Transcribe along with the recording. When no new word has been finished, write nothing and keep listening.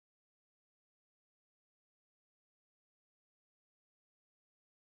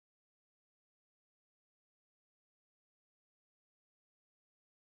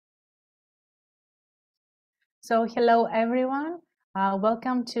So hello, everyone.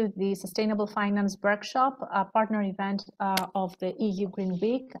 Welcome to the Sustainable Finance Workshop, a partner event of the EU Green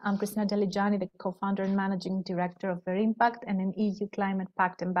Week. I'm CHRISTINA DELIGIANNI, the co-founder and managing director of Verimpact and an EU Climate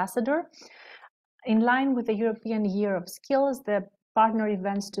Pact ambassador. In line with the European Year of Skills, the partner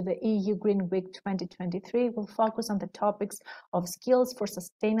events to the EU Green Week 2023 will focus on the topics of skills for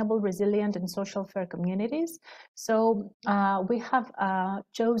sustainable, resilient, and social fair communities. So we have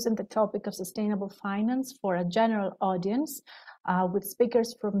chosen the topic of sustainable finance for a general audience with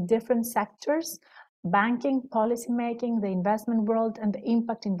speakers from different sectors: banking, policymaking, the investment world, and the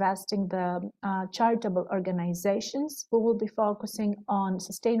impact investing, the charitable organizations. We will be focusing on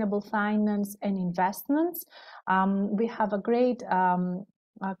sustainable finance and investments. We have a great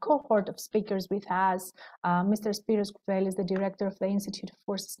cohort of speakers with us. Mr. Spyros, Kouvelis, the director of the Institute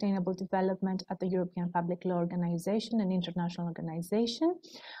for Sustainable Development at the European Public Law Organization, an international organization.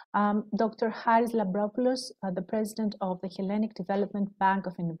 Dr. Haris Labropoulos, the president of the Hellenic Development Bank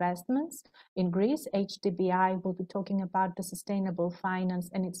of Investments in Greece, HDBI, will be talking about the sustainable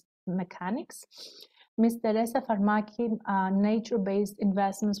finance and its mechanics. Ms. TERESA FARMAKI, nature-based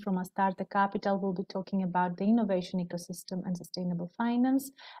investments from ASTARTE Capital, will be talking about the innovation ecosystem and sustainable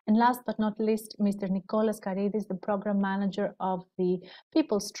finance. And last but not least, Mr. NICOLAS, the program manager of the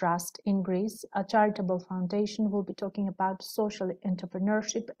People's Trust in Greece, a charitable foundation, will be talking about social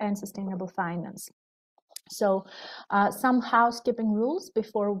entrepreneurship and sustainable finance. So some housekeeping rules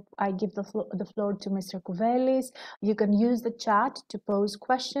before I give the floor to Mr. Kouvelis. You can use the chat to pose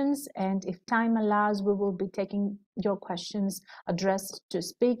questions, and if time allows, we will be taking your questions addressed to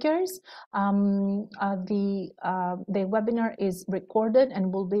speakers. The webinar is recorded,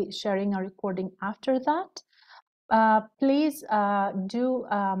 and we'll be sharing a recording after that. Please do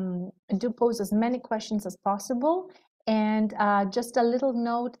pose as many questions as possible. And just a little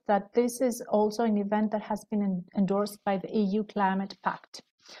note that this is also an event that has been endorsed by the EU Climate Pact.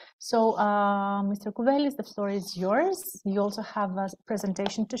 So, Mr. Kouvelis, the floor is yours. You also have a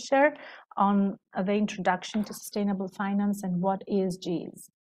presentation to share on the introduction to sustainable finance and what ESG is.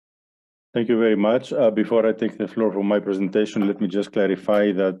 Thank you very much. Before I take the floor for my presentation, let me just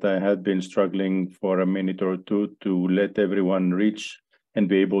clarify that I had been struggling for a minute or two to let everyone reach and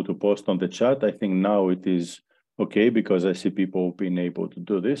be able to post on the chat. I think now it is okay, because I see people being able to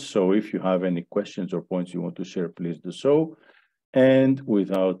do this. So if you have any questions or points you want to share, please do so. And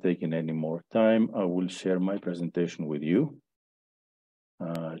without taking any more time, I will share my presentation with you.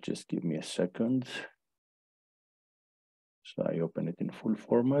 Just give me a second. So I open it in full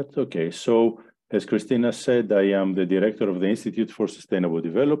format. Okay, so as Christina said, I am the director of the Institute for Sustainable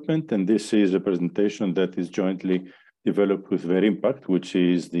Development, and this is a presentation that is jointly developed with Verimpact, which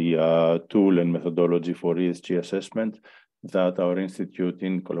is the tool and methodology for ESG assessment that our institute,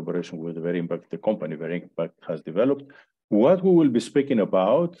 in collaboration with Verimpact, the company Verimpact, has developed. What we will be speaking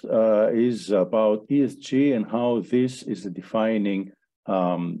about is about ESG and how this is a defining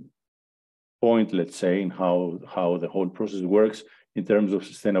point, let's say, in how the whole process works in terms of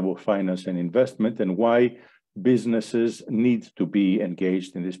sustainable finance and investment, and why businesses need to be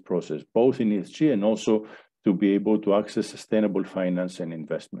engaged in this process, both in ESG and also to be able to access sustainable finance and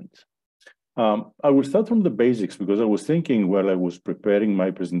investment. I will start from the basics, because I was thinking while I was preparing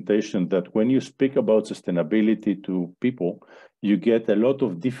my presentation that when you speak about sustainability to people, you get a lot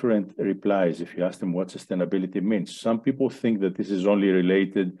of different replies if you ask them what sustainability means. Some people think that this is only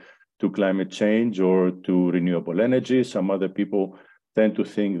related to climate change or to renewable energy. Some other people tend to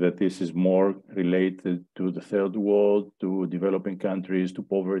think that this is more related to the third world, to developing countries, to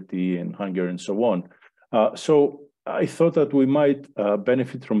poverty and hunger and so on. So I thought that we might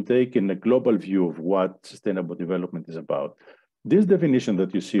benefit from taking a global view of what sustainable development is about. This definition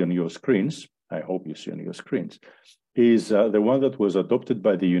that you see on your screens, I hope you see on your screens, is the one that was adopted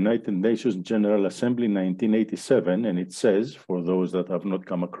by the United Nations General Assembly in 1987. And it says, for those that have not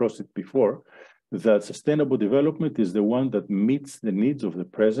come across it before, that sustainable development is the one that meets the needs of the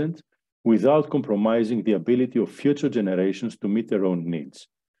present without compromising the ability of future generations to meet their own needs.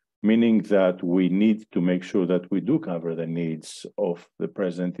 Meaning that we need to make sure that we do cover the needs of the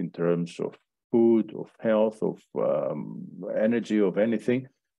present in terms of food, of health, of energy, of anything,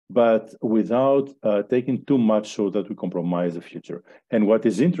 but without taking too much so that we compromise the future. And what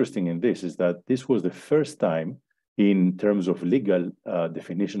is interesting in this is that this was the first time in terms of legal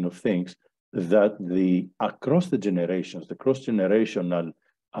definition of things that across the generations, the cross-generational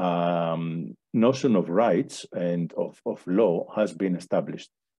notion of rights and of law has been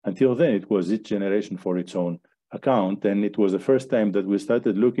established. Until then, it was each generation for its own account, and it was the first time that we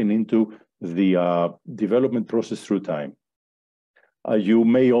started looking into the development process through time. You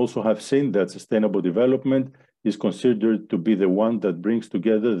may also have seen that sustainable development is considered to be the one that brings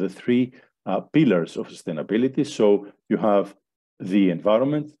together the three pillars of sustainability. So you have the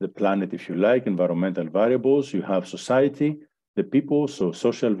environment, the planet, if you like, environmental variables, you have society, the people, so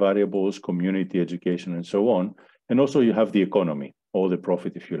social variables, community, education, and so on. And also you have the economy, or the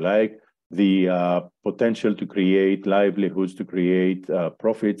profit, if you like, the potential to create livelihoods, to create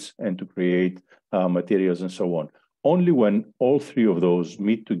profits, and to create materials, and so on. Only when all three of those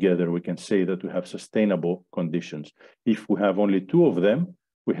meet together, we can say that we have sustainable conditions. If we have only two of them,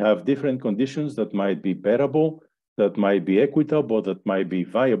 we have different conditions that might be bearable, that might be equitable, that might be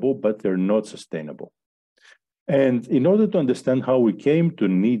viable, but they're not sustainable. And in order to understand how we came to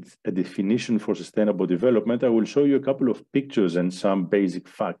need a definition for sustainable development, I will show you a couple of pictures and some basic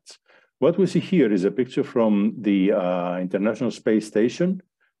facts. What we see here is a picture from the International Space Station.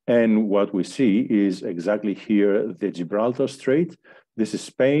 And what we see is exactly here, the Gibraltar Strait. This is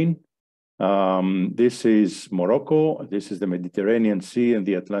Spain. This is Morocco. This is the Mediterranean Sea and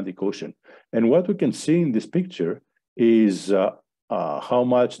the Atlantic Ocean. And what we can see in this picture is how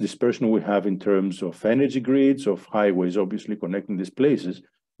much dispersion we have in terms of energy grids, of highways, obviously connecting these places.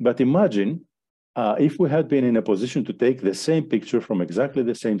 But imagine if we had been in a position to take the same picture from exactly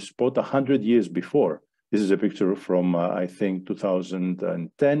the same spot 100 years before. This is a picture from, I think,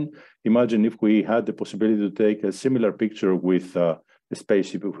 2010. Imagine if we had the possibility to take a similar picture with a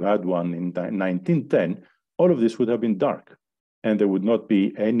spaceship, if we had one in 1910, all of this would have been dark. And there would not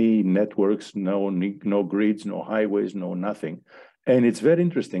be any networks, no grids, no highways, no nothing. And it's very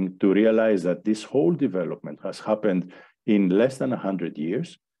interesting to realize that this whole development has happened in less than 100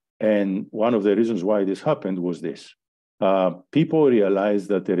 years. And one of the reasons why this happened was this. People realized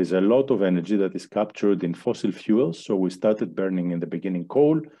that there is a lot of energy that is captured in fossil fuels. So we started burning in the beginning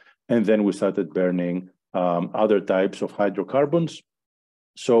coal, and then we started burning other types of hydrocarbons.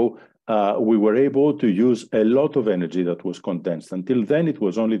 So we were able to use a lot of energy that was condensed. Until then, it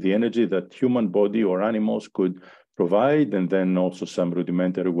was only the energy that human body or animals could provide, and then also some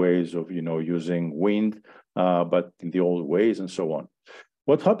rudimentary ways of using wind, but in the old ways and so on.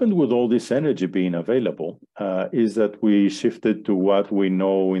 What happened with all this energy being available is that we shifted to what we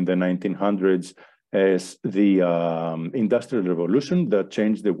know in the 1900s as the Industrial Revolution that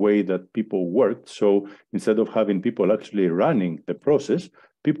changed the way that people worked. So instead of having people actually running the process,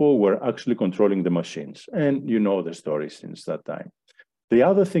 people were actually controlling the machines. And you know the story since that time. The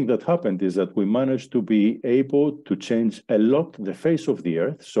other thing that happened is that we managed to be able to change a lot the face of the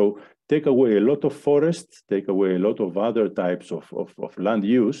earth. So take away a lot of forests, take away a lot of other types of land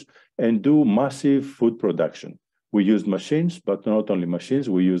use, and do massive food production. We used machines, but not only machines,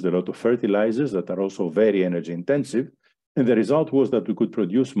 we used a lot of fertilizers that are also very energy intensive. And the result was that we could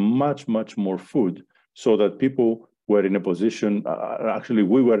produce much, much more food so that people were in a position, actually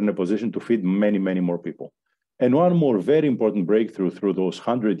we were in a position to feed many, many more people. And one more very important breakthrough through those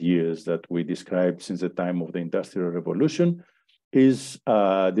 100 years that we described since the time of the Industrial Revolution is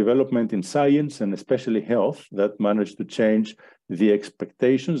development in science and especially health that managed to change the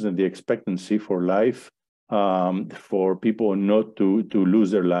expectations and the expectancy for life for people not to lose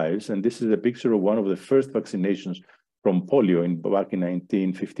their lives. And this is a picture of one of the first vaccinations from polio back in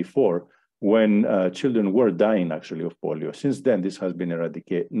 1954, when children were dying actually of polio. Since then, this has been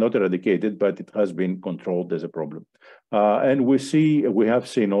not eradicated, but it has been controlled as a problem. And we have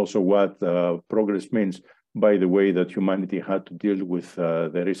seen also what progress means by the way that humanity had to deal with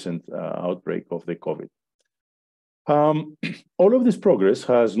the recent outbreak of the COVID. All of this progress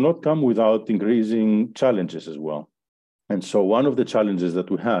has not come without increasing challenges as well. And so one of the challenges that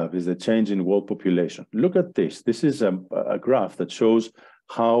we have is the change in world population. Look at this. This is a graph that shows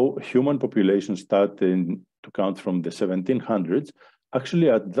how human population started to count from the 1700s. Actually,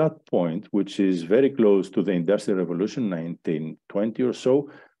 at that point, which is very close to the Industrial Revolution, 1920 or so,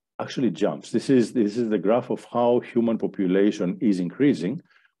 actually jumps. This is the graph of how human population is increasing.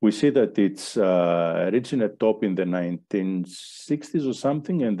 We see that it's reaching a top in the 1960s or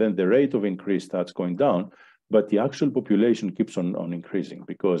something, and then the rate of increase starts going down, but the actual population keeps on increasing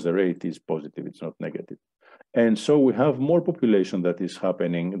because the rate is positive, it's not negative. And so we have more population that is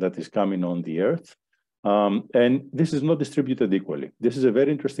happening, that is coming on the earth. And this is not distributed equally. This is a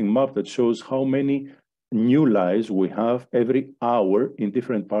very interesting map that shows how many new lives we have every hour in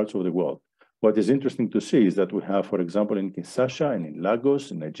different parts of the world. What is interesting to see is that we have, for example, in Kinshasa and in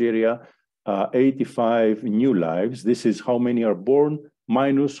Lagos, in Nigeria, 85 new lives. This is how many are born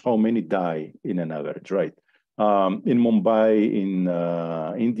minus how many die in an average, right? In Mumbai, in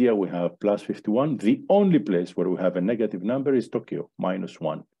India, we have plus 51. The only place where we have a negative number is Tokyo,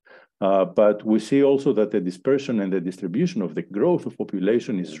 -1. But we see also that the dispersion and the distribution of the growth of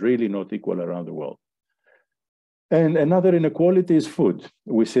population is really not equal around the world. And another inequality is food.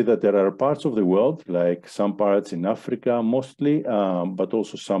 We see that there are parts of the world, like some parts in Africa mostly, but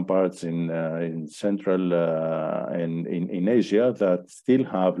also some parts in Central and in Asia that still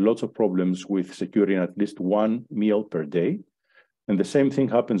have lots of problems with securing at least one meal per day. And the same thing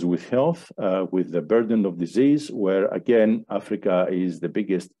happens with health, with the burden of disease, where again, Africa is the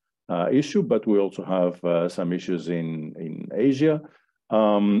biggest issue, but we also have some issues in Asia.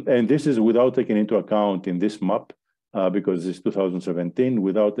 And this is without taking into account in this map, because it's 2017,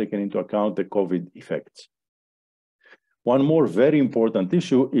 without taking into account the COVID effects. One more very important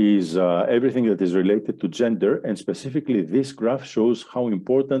issue is everything that is related to gender, and specifically this graph shows how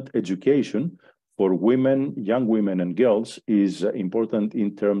important education for women, young women and girls is important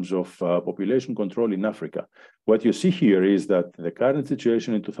in terms of population control in Africa. What you see here is that the current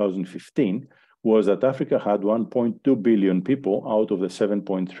situation in 2015 was that Africa had 1.2 billion people out of the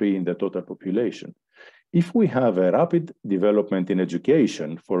 7.3 in the total population. If we have a rapid development in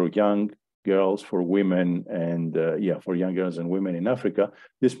education for young girls, for women, and for young girls and women in Africa,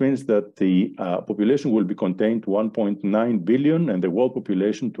 this means that the population will be contained to 1.9 billion and the world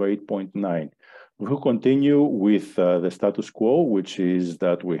population to 8.9. We will continue with the status quo, which is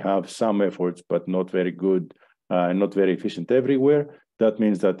that we have some efforts, but not very good and not very efficient everywhere. That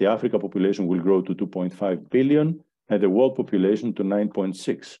means that the Africa population will grow to 2.5 billion and the world population to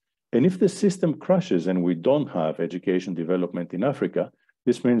 9.6. And if the system crashes and we don't have education development in Africa,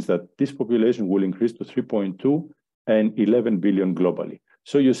 this means that this population will increase to 3.2 and 11 billion globally.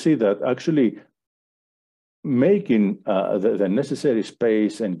 So you see that actually making the necessary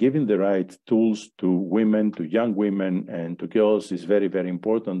space and giving the right tools to women, to young women and to girls is very, very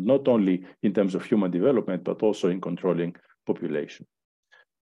important, not only in terms of human development, but also in controlling population.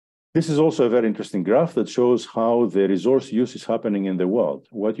 This is also a very interesting graph that shows how the resource use is happening in the world.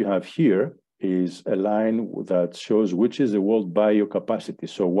 What you have here is a line that shows which is the world biocapacity.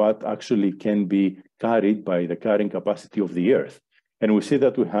 So what actually can be carried by the carrying capacity of the earth. And we see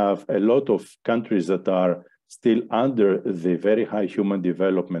that we have a lot of countries that are still under the very high human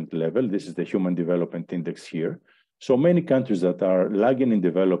development level. This is the Human Development Index here. So many countries that are lagging in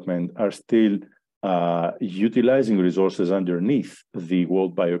development are still utilizing resources underneath the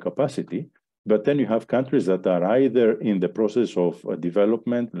world biocapacity. But then you have countries that are either in the process of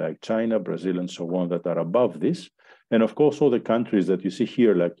development, like China, Brazil, and so on, that are above this. And of course, all the countries that you see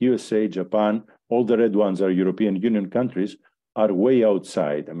here, like USA, Japan, all the red ones are European Union countries, are way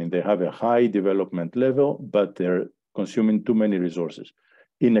outside. I mean, they have a high development level, but they're consuming too many resources.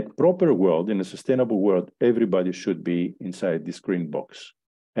 In a proper world, in a sustainable world, everybody should be inside this green box.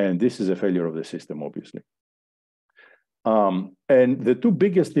 And this is a failure of the system, obviously. And the two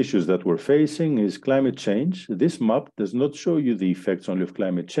biggest issues that we're facing is climate change. This map does not show you the effects only of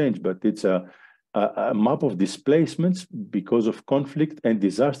climate change, but it's a map of displacements because of conflict and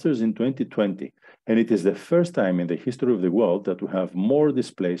disasters in 2020. And it is the first time in the history of the world that we have more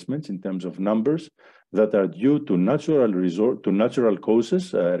displacements in terms of numbers that are due to natural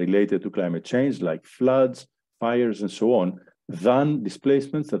causes related to climate change, like floods, fires, and so on, than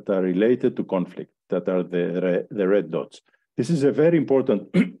displacements that are related to conflict, that are the red dots. This is a very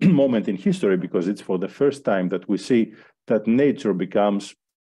important moment in history because it's for the first time that we see that nature becomes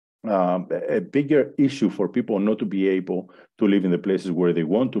a bigger issue for people not to be able to live in the places where they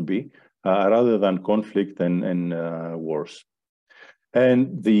want to be, rather than conflict and wars.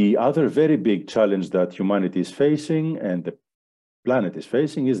 And the other very big challenge that humanity is facing and the planet is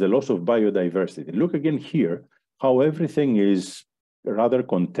facing is the loss of biodiversity. Look again here, how everything is rather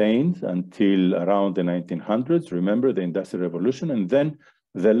contained until around the 1900s, remember the Industrial Revolution, and then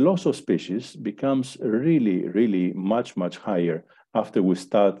the loss of species becomes really, really much, much higher after we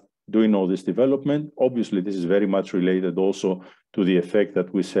start doing all this development. Obviously, this is very much related also to the effect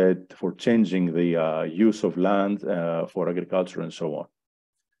that we said for changing the use of land for agriculture and so on.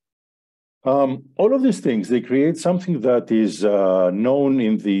 All of these things, they create something that is known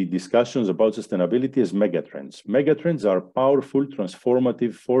in the discussions about sustainability as megatrends. Megatrends are powerful,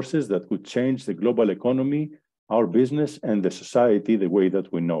 transformative forces that could change the global economy, our business, and the society the way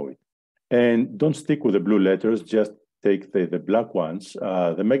that we know it. And don't stick with the blue letters, just take the black ones.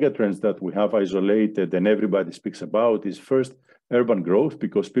 The megatrends that we have isolated and everybody speaks about is first, urban growth,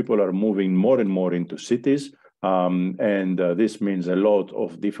 because people are moving more and more into cities. This means a lot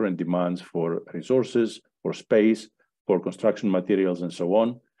of different demands for resources, for space, for construction materials, and so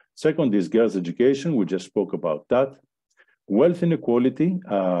on. Second is girls' education. We just spoke about that. Wealth inequality.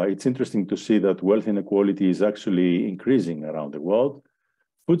 It's interesting to see that wealth inequality is actually increasing around the world.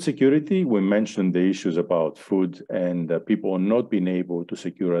 Food security. We mentioned the issues about food and people not being able to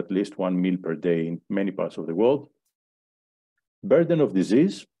secure at least one meal per day in many parts of the world. Burden of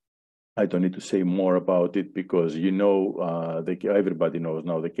disease, I don't need to say more about it because you know, everybody knows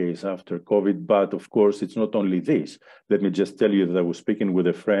now the case after COVID, but of course, it's not only this. Let me just tell you that I was speaking with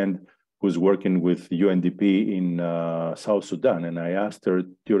a friend who's working with UNDP in South Sudan, and I asked her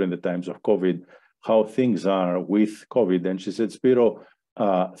during the times of COVID how things are with COVID, and she said, Spiro,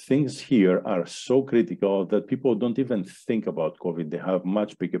 things here are so critical that people don't even think about COVID. They have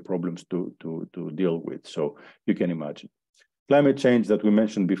much bigger problems to deal with, so you can imagine. Climate change that we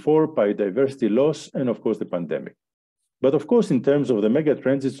mentioned before, biodiversity loss, and of course the pandemic. But of course, in terms of the mega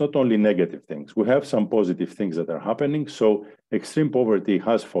trends, it's not only negative things. We have some positive things that are happening. So extreme poverty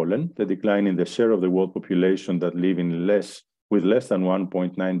has fallen. The decline in the share of the world population that live in with less than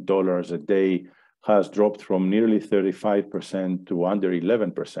 $1.9 a day has dropped from nearly 35% to under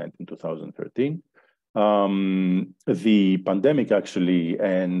 11% in 2013. The pandemic actually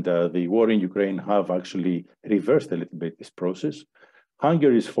and the war in Ukraine have actually reversed a little bit this process.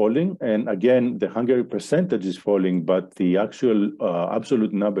 Hunger is falling, and again, the hunger percentage is falling, but the actual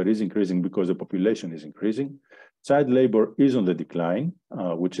absolute number is increasing because the population is increasing. Child labor is on the decline,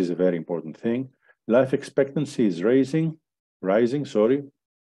 which is a very important thing. Life expectancy is rising.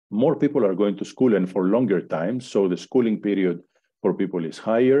 More people are going to school and for longer time, so the schooling period for people is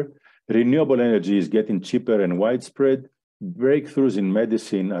higher. Renewable energy is getting cheaper and widespread. Breakthroughs in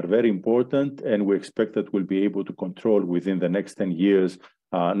medicine are very important, and we expect that we'll be able to control within the next 10 years,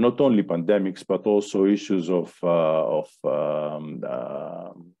 not only pandemics, but also issues of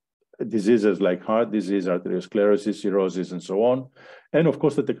diseases like heart disease, arteriosclerosis, cirrhosis, and so on. And of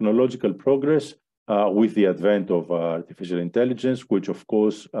course, the technological progress with the advent of artificial intelligence, which of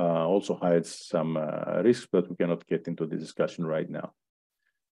course also hides some risks, but we cannot get into the discussion right now.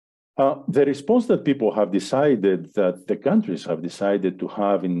 The response that people have decided, that the countries have decided to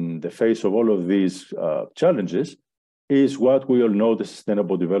have in the face of all of these challenges, is what we all know, the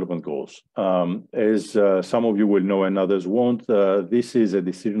Sustainable Development Goals. As some of you will know and others won't, this is a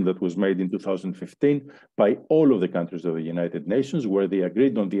decision that was made in 2015 by all of the countries of the United Nations, where they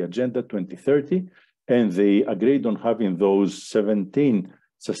agreed on the Agenda 2030, and they agreed on having those 17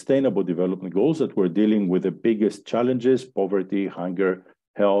 Sustainable Development Goals that were dealing with the biggest challenges: poverty, hunger,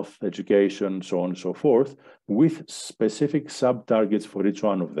 health, education, so on and so forth, with specific sub-targets for each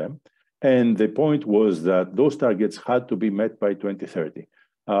one of them. And the point was that those targets had to be met by 2030.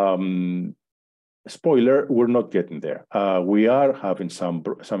 Spoiler, we're not getting there. We are having some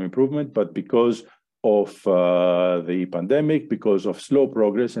improvement, but because of the pandemic, because of slow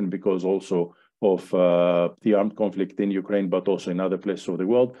progress, and because also of the armed conflict in Ukraine, but also in other places of the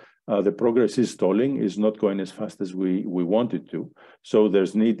world, the progress is stalling, is not going as fast as we wanted to. So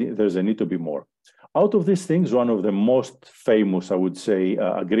there's a need to be more. Out of these things, one of the most famous, I would say,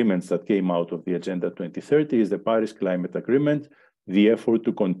 agreements that came out of the Agenda 2030 is the Paris Climate Agreement, the effort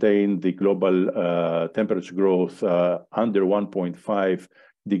to contain the global temperature growth under 1.5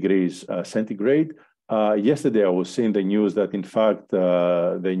 degrees centigrade. Yesterday, I was seeing the news that, in fact,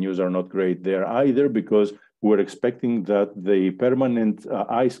 the news are not great there either, because we're expecting that the permanent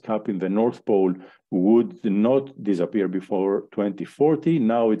ice cap in the North Pole would not disappear before 2040.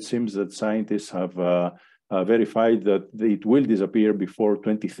 Now it seems that scientists have verified that it will disappear before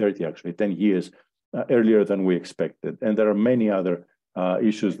 2030, actually 10 years earlier than we expected. And there are many other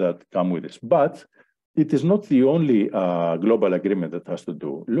issues that come with this. But it is not the only global agreement that has to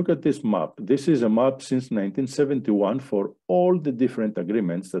do. Look at this map. This is a map since 1971 for all the different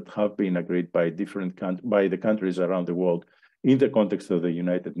agreements that have been agreed by the countries around the world in the context of the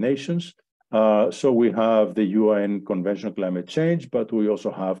United Nations. So we have the UN Convention on Climate Change, but we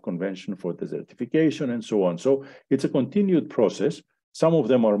also have Convention for Desertification and so on. So it's a continued process. Some of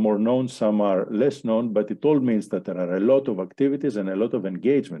them are more known, some are less known, but it all means that there are a lot of activities and a lot of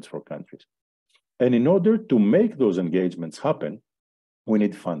engagements for countries. And in order to make those engagements happen, we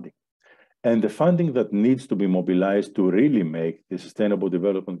need funding. And the funding that needs to be mobilized to really make the Sustainable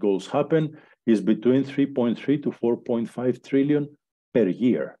Development Goals happen is between 3.3 to 4.5 trillion per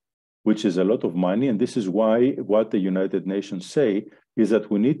year, which is a lot of money. And this is why what the United Nations say is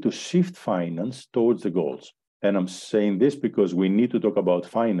that we need to shift finance towards the goals. And I'm saying this because we need to talk about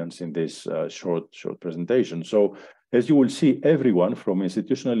finance in this short presentation. So as you will see, everyone from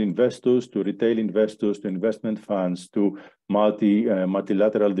institutional investors to retail investors to investment funds to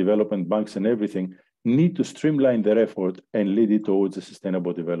multilateral development banks and everything need to streamline their effort and lead it towards the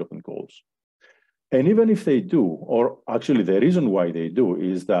Sustainable Development Goals. And even if they do, or actually the reason why they do,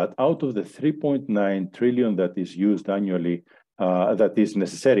 is that out of the 3.9 trillion that is used annually, that is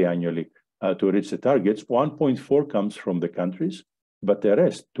necessary annually to reach the targets, 1.4 comes from the countries, but the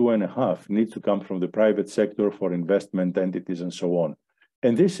rest, 2.5, needs to come from the private sector for investment entities and so on.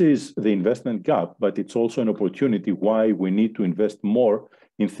 And this is the investment gap, but it's also an opportunity why we need to invest more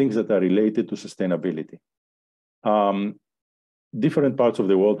in things that are related to sustainability. Different parts of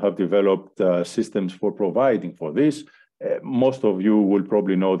the world have developed systems for providing for this. Most of you will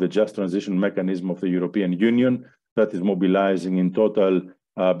probably know the Just Transition Mechanism of the European Union that is mobilizing in total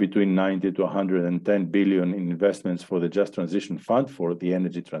between 90 to 110 billion in investments for the Just Transition Fund for the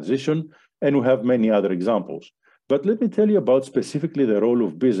energy transition. And we have many other examples. But let me tell you about specifically the role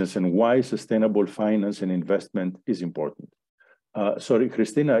of business and why sustainable finance and investment is important. Sorry,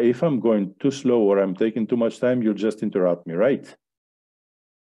 Christina, if I'm going too slow or I'm taking too much time, you'll just interrupt me, right?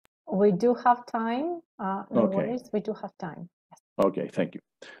 We do have time. No worries, we do have time. Okay, thank you.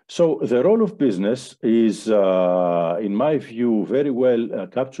 So the role of business is, in my view, very well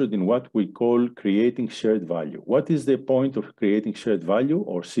captured in what we call creating shared value. What is the point of creating shared value,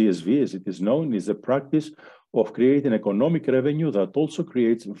 or CSV as it is known, is the practice of creating economic revenue that also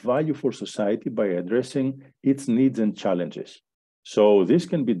creates value for society by addressing its needs and challenges. So this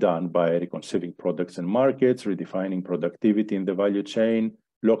can be done by reconceiving products and markets, redefining productivity in the value chain,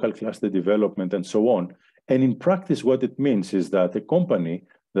 local cluster development, and so on. And in practice, what it means is that a company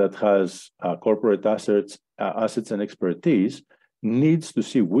that has corporate assets and expertise needs to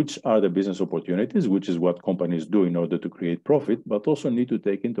see which are the business opportunities, which is what companies do in order to create profit, but also need to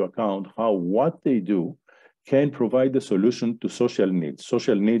take into account how what they do can provide the solution to social needs.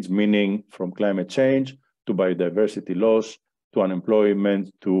 Social needs meaning from climate change to biodiversity loss, to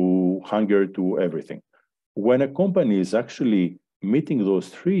unemployment, to hunger, to everything. When a company is actually meeting those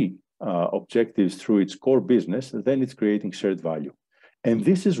three objectives through its core business, then it's creating shared value. And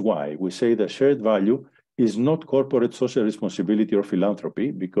this is why we say that shared value is not corporate social responsibility or philanthropy,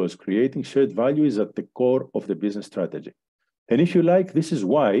 because creating shared value is at the core of the business strategy. And if you like, this is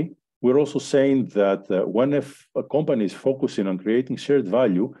why we're also saying that when a company is focusing on creating shared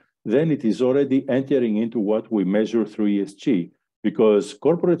value, then it is already entering into what we measure through ESG, because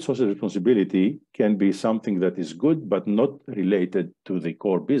corporate social responsibility can be something that is good, but not related to the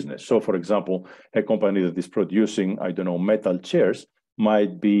core business. So for example, a company that is producing, I don't know, metal chairs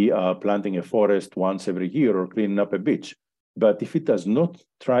might be planting a forest once every year or cleaning up a beach. But if it does not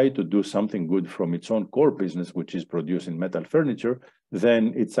try to do something good from its own core business, which is producing metal furniture,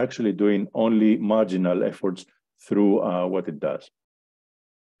 then it's actually doing only marginal efforts through what it does.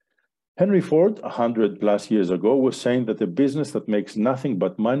 Henry Ford, 100+ years ago, was saying that a business that makes nothing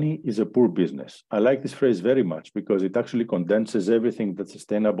but money is a poor business. I like this phrase very much because it actually condenses everything that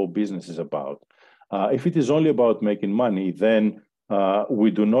sustainable business is about. If it is only about making money, then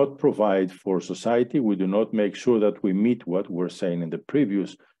we do not provide for society. We do not make sure that we meet what we're saying in the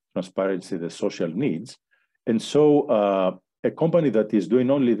previous transparency, the social needs. And so a company that is doing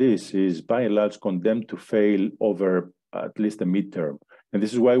only this is by and large condemned to fail over at least a midterm. And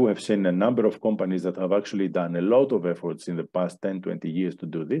this is why we have seen a number of companies that have actually done a lot of efforts in the past 10, 20 years to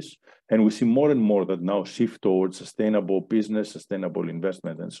do this. And we see more and more that now shift towards sustainable business, sustainable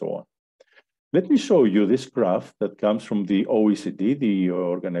investment, and so on. Let me show you this graph that comes from the OECD, the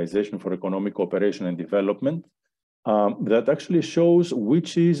Organization for Economic Cooperation and Development, that actually shows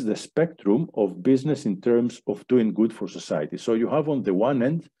which is the spectrum of business in terms of doing good for society. So you have on the one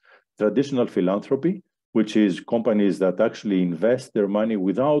end, traditional philanthropy, which is companies that actually invest their money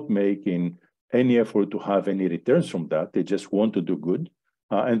without making any effort to have any returns from that. They just want to do good.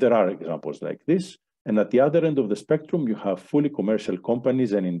 And there are examples like this. And at the other end of the spectrum, you have fully commercial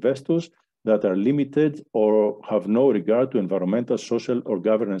companies and investors that are limited or have no regard to environmental, social, or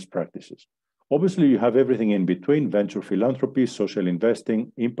governance practices. Obviously, you have everything in between: venture philanthropy, social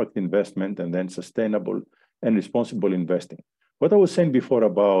investing, impact investment, and then sustainable and responsible investing. What I was saying before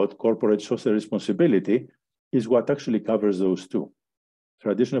about corporate social responsibility is what actually covers those two.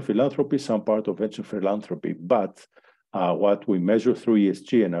 Traditional philanthropy, some part of venture philanthropy, but what we measure through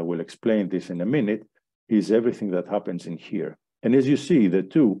ESG, and I will explain this in a minute, is everything that happens in here. And as you see, the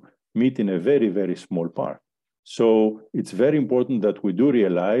two meet in a very, very small part. So it's very important that we do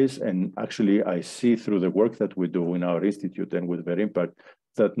realize, and actually I see through the work that we do in our institute and with Verimpact,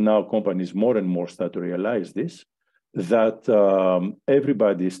 that now companies more and more start to realize this, that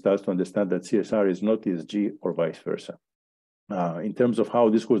everybody starts to understand that CSR is not ESG or vice versa. In terms of how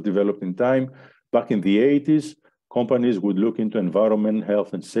this was developed in time, back in the 80s, companies would look into environment,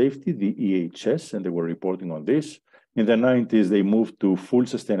 health, and safety, the EHS, and they were reporting on this. In the 90s, they moved to full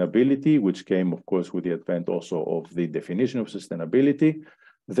sustainability, which came, of course, with the advent also of the definition of sustainability.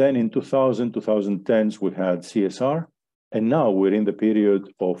 Then in 2010s, we had CSR, and now we're in the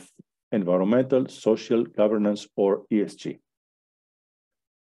period of environmental, social, governance, or ESG.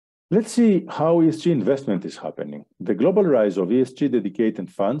 Let's see how ESG investment is happening. The global rise of ESG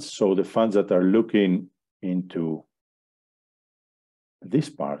dedicated funds, so the funds that are looking into this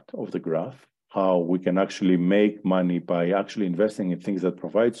part of the graph, how we can actually make money by actually investing in things that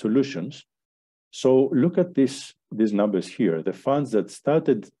provide solutions. So look at these numbers here. The funds that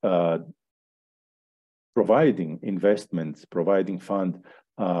started providing investments, providing funds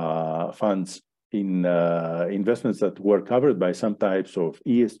in investments that were covered by some types of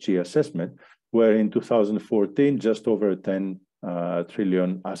ESG assessment were in 2014 just over 10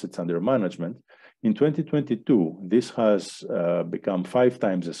 trillion assets under management. In 2022, this has become 5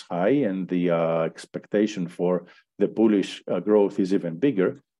 times as high, and the expectation for the bullish growth is even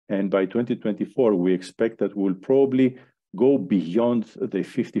bigger. And by 2024, we expect that we'll probably go beyond the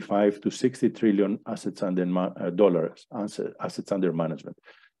 55 to 60 trillion assets under management.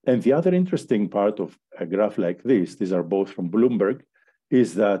 And the other interesting part of a graph like this, these are both from Bloomberg,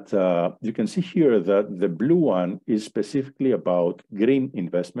 is that you can see here that the blue one is specifically about green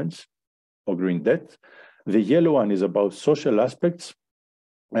investments or green debt. The yellow one is about social aspects,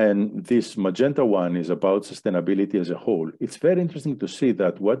 and this magenta one is about sustainability as a whole. It's very interesting to see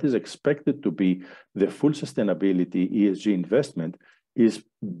that what is expected to be the full sustainability ESG investment is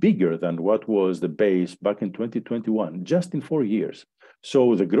bigger than what was the base back in 2021, just in 4 years.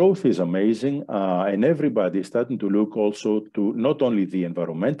 So the growth is amazing, and everybody is starting to look also to not only the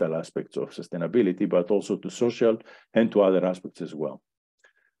environmental aspects of sustainability, but also to social and to other aspects as well.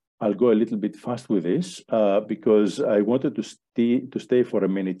 I'll go a little bit fast with this because I wanted to stay for a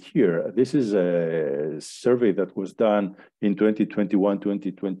minute here. This is a survey that was done in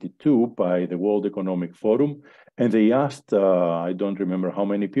 2021-2022 by the World Economic Forum. And they asked, I don't remember how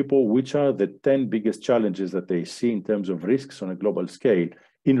many people, which are the 10 biggest challenges that they see in terms of risks on a global scale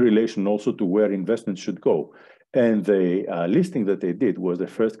in relation also to where investments should go. And the listing that they did was the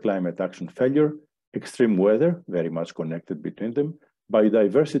first, climate action failure, extreme weather, very much connected between them,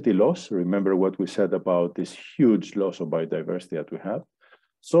 biodiversity loss, remember what we said about this huge loss of biodiversity that we have,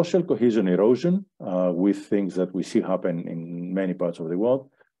 social cohesion erosion, with things that we see happen in many parts of the world,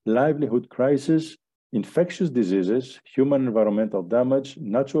 livelihood crisis, infectious diseases, human environmental damage,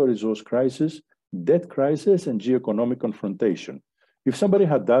 natural resource crisis, debt crisis, and geoeconomic confrontation. If somebody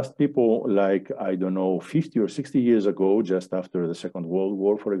had asked people like, I don't know, 50 or 60 years ago, just after the Second World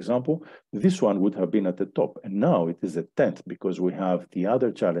War, for example, this one would have been at the top. And now it is the 10th because we have the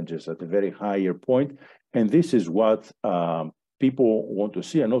other challenges at a very higher point. And this is what people want to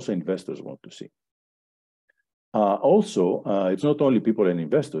see and also investors want to see. It's not only people and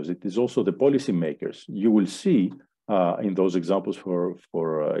investors, it is also the policymakers. You will see in those examples, for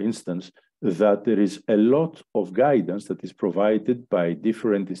instance, that there is a lot of guidance that is provided by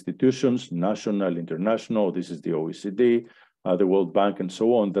different institutions, national, international, this is the OECD, the World Bank, and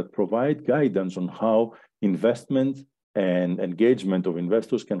so on, that provide guidance on how investment and engagement of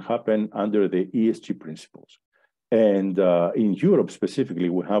investors can happen under the ESG principles. And in Europe specifically,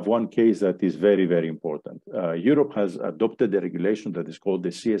 we have one case that is very, very important. Europe has adopted a regulation that is called the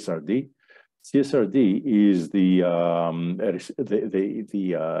CSRD. CSRD is the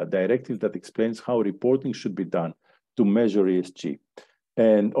directive that explains how reporting should be done to measure ESG.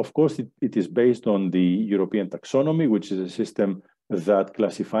 And of course, it is based on the European taxonomy, which is a system that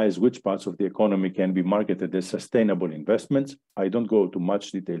classifies which parts of the economy can be marketed as sustainable investments. I don't go to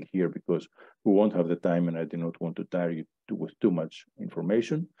much detail here because we won't have the time and I do not want to tire you with too much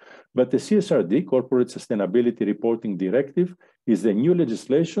information. But the CSRD, Corporate Sustainability Reporting Directive, is the new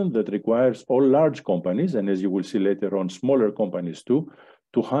legislation that requires all large companies, and as you will see later on, smaller companies too,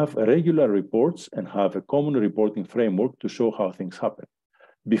 to have regular reports and have a common reporting framework to show how things happen.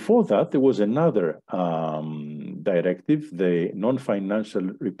 Before that, there was another directive, the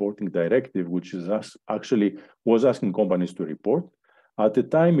Non-Financial Reporting Directive, which is actually was asking companies to report. At the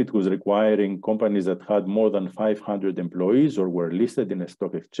time, it was requiring companies that had more than 500 employees or were listed in a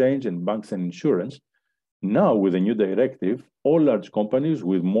stock exchange and banks and insurance. Now, with the new directive, all large companies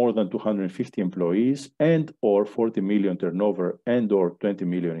with more than 250 employees and or 40 million turnover and or 20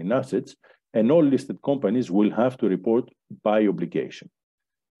 million in assets, and all listed companies will have to report by obligation.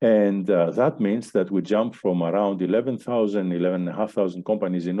 And that means that we jump from around 11,000, 11,500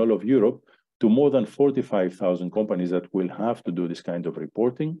 companies in all of Europe to more than 45,000 companies that will have to do this kind of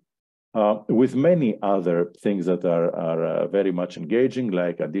reporting, with many other things that are very much engaging,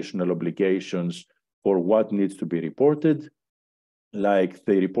 like additional obligations for what needs to be reported, like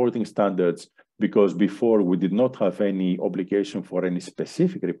the reporting standards, because before we did not have any obligation for any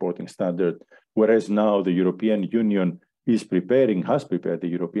specific reporting standard, whereas now the European Union has prepared the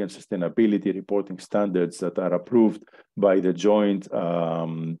European sustainability reporting standards that are approved by the joint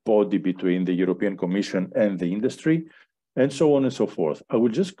body between the European Commission and the industry, and so on and so forth. I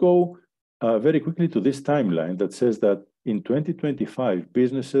will just go very quickly to this timeline that says that in 2025,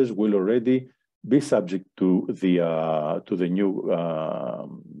 businesses will already be subject to the new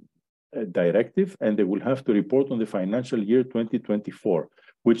directive, and they will have to report on the financial year 2024,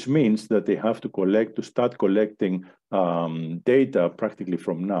 which means that they have to start collecting data practically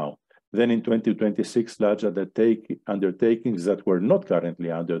from now. Then in 2026, large undertakings that were not currently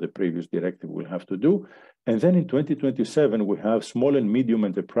under the previous directive will have to do. And then in 2027, we have small and medium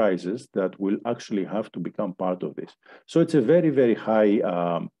enterprises that will actually have to become part of this. So it's a very, very high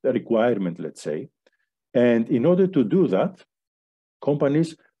requirement, let's say. And in order to do that,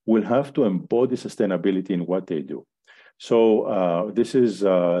 companies will have to embody sustainability in what they do. So this is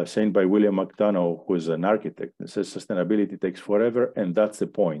said by William McDonough, who is an architect. It says sustainability takes forever, and that's the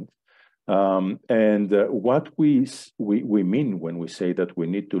point. What we mean when we say that we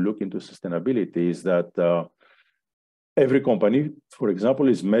need to look into sustainability is that every company, for example,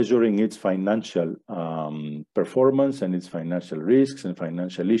 is measuring its financial performance and its financial risks and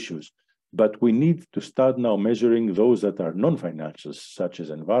financial issues. But we need to start now measuring those that are non-financial, such as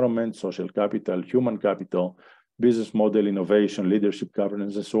environment, social capital, human capital, business model, innovation, leadership,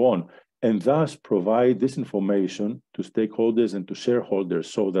 governance, and so on, and thus provide this information to stakeholders and to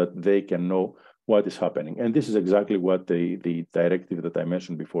shareholders so that they can know what is happening. And this is exactly what the directive that I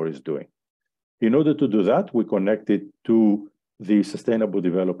mentioned before is doing. In order to do that, we connect it to the Sustainable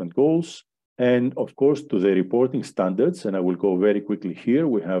Development Goals and, of course, to the reporting standards. And I will go very quickly here.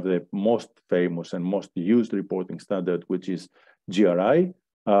 We have the most famous and most used reporting standard, which is GRI.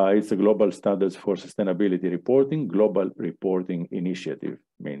 It's the Global Standards for Sustainability Reporting. Global Reporting Initiative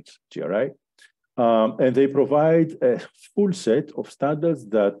means GRI. And they provide a full set of standards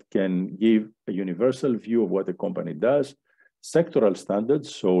that can give a universal view of what a company does. Sectoral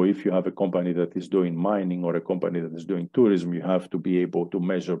standards, so if you have a company that is doing mining or a company that is doing tourism, you have to be able to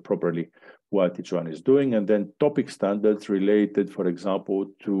measure properly what each one is doing. And then topic standards related, for example,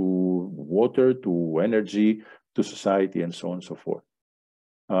 to water, to energy, to society, and so on and so forth.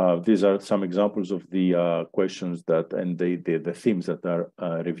 These are some examples of the questions that and the themes that are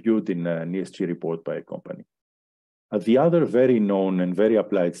reviewed in an ESG report by a company. The other very known and very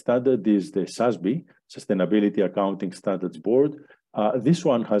applied standard is the SASB, Sustainability Accounting Standards Board. This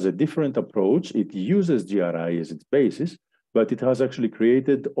one has a different approach. It uses GRI as its basis, but it has actually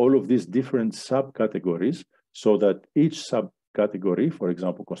created all of these different subcategories so that each subcategory, for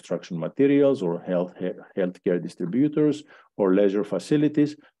example, construction materials or healthcare distributors or leisure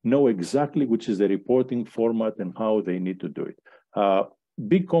facilities, know exactly which is the reporting format and how they need to do it.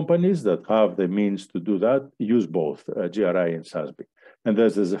 Big companies that have the means to do that use both GRI and SASB. And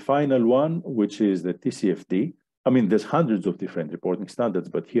there's a final one, which is the TCFD. I mean, there's hundreds of different reporting standards,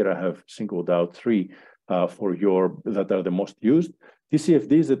 but here I have singled out three that are the most used.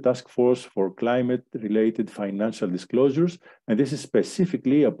 TCFD is the Task Force for Climate-Related Financial Disclosures, and this is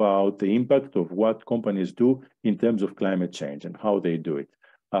specifically about the impact of what companies do in terms of climate change and how they do it.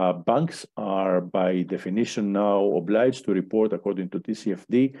 Banks are by definition now obliged to report according to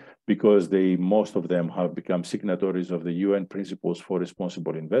TCFD because most of them have become signatories of the UN Principles for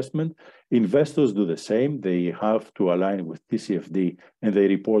Responsible Investment. Investors do the same. They have to align with TCFD and they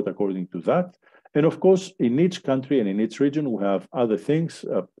report according to that. And of course, in each country and in each region, we have other things.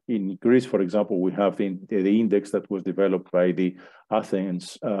 In Greece, for example, we have the index that was developed by the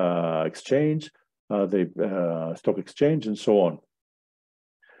Athens exchange, the stock exchange, and so on.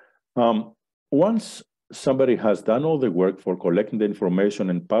 Once somebody has done all the work for collecting the information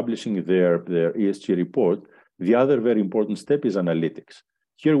and publishing their ESG report, the other very important step is analytics.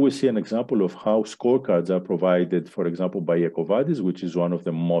 Here we see an example of how scorecards are provided, for example, by EcoVadis, which is one of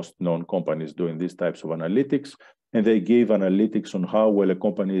the most known companies doing these types of analytics. And they gave analytics on how well a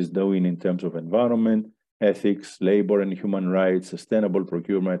company is doing in terms of environment, ethics, labor and human rights, sustainable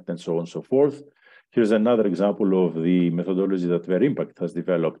procurement, and so on and so forth. Here's another example of the methodology that Verimpact has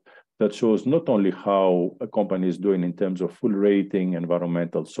developed that shows not only how a company is doing in terms of full rating,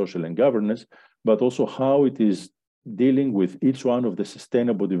 environmental, social, and governance, but also how it is dealing with each one of the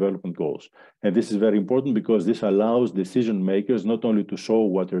Sustainable Development Goals. And this is very important because this allows decision makers not only to show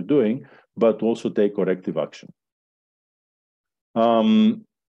what they're doing, but also take corrective action.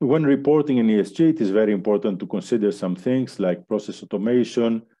 When reporting in ESG, it is very important to consider some things like process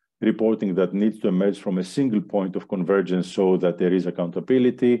automation, reporting that needs to emerge from a single point of convergence so that there is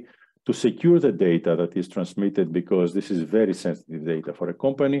accountability, to secure the data that is transmitted because this is very sensitive data for a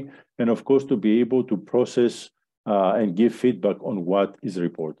company, and of course to be able to process and give feedback on what is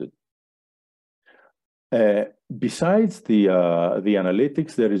reported. Besides the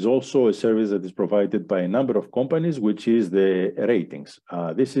analytics, there is also a service that is provided by a number of companies, which is the ratings.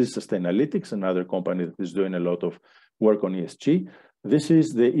 This is Sustainalytics, another company that is doing a lot of work on ESG. This is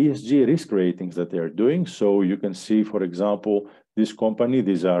the ESG risk ratings that they are doing. So you can see, for example, this company,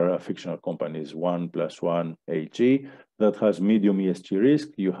 these are fictional companies, 1+1 AG, that has medium ESG risk.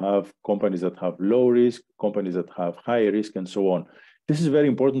 You have companies that have low risk, companies that have high risk, and so on. This is very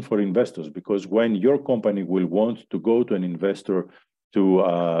important for investors, because when your company will want to go to an investor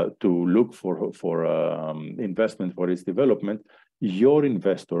to look for investment for its development, your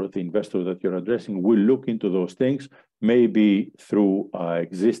investor, the investor that you're addressing, will look into those things, maybe through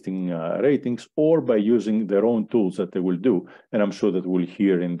existing ratings or by using their own tools that they will do. And I'm sure that we'll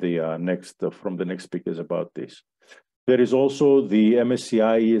hear in the from the next speakers about this. There is also the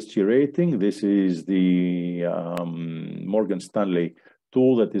MSCI ESG rating. This is the Morgan Stanley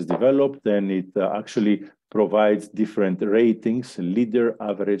tool that is developed, and it actually provides different ratings: leader,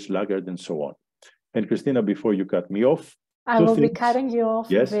 average, laggard, and so on. And Christina, before you cut me off, I will be cutting you off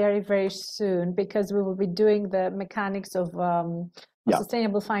yes. very, very soon, because we will be doing the mechanics of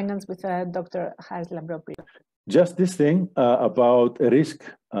sustainable finance with Dr. Haris Labropoulos. Just this thing about risk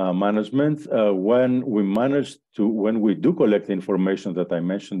management. When we do collect the information that I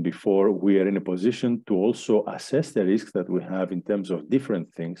mentioned before, we are in a position to also assess the risks that we have in terms of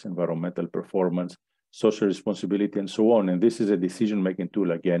different things: environmental performance, social responsibility, and so on. And this is a decision-making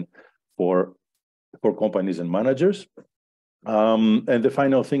tool, again, for companies and managers. And the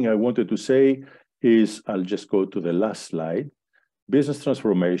final thing I wanted to say is, I'll just go to the last slide: business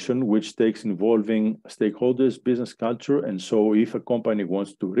transformation, which takes involving stakeholders, business culture. And so if a company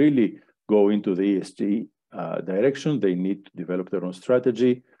wants to really go into the ESG direction, they need to develop their own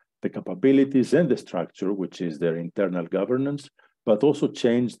strategy, the capabilities and the structure, which is their internal governance, but also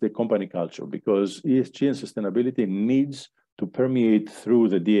change the company culture, because ESG and sustainability needs to permeate through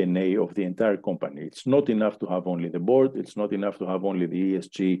the DNA of the entire company. It's not enough to have only the board. It's not enough to have only the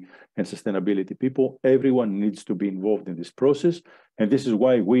ESG and sustainability people. Everyone needs to be involved in this process. And this is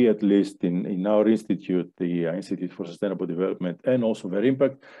why we, at least in our institute, the Institute for Sustainable Development, and also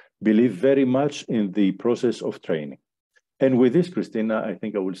Verimpact, believe very much in the process of training. And with this, Christina, I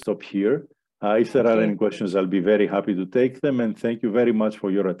think I will stop here. If there are any questions, I'll be very happy to take them. And thank you very much for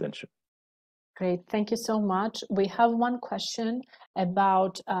your attention. Great, thank you so much. We have one question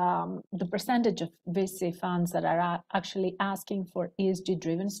about the percentage of VC funds that are actually asking for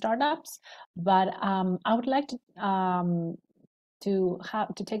ESG-driven startups. But I would like to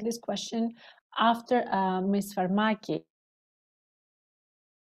take this question after Ms. Farmaki.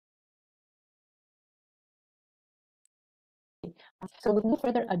 So with no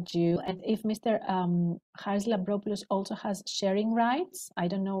further ado, and if Mr. Haris Labropoulos also has sharing rights, I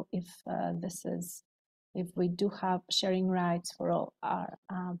don't know if if we do have sharing rights for all our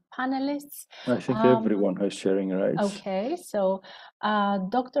panelists. I think everyone has sharing rights. Okay, so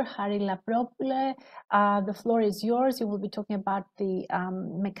Dr. Haris Labropoulos, the floor is yours. You will be talking about the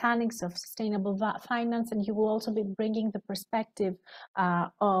mechanics of sustainable finance, and you will also be bringing the perspective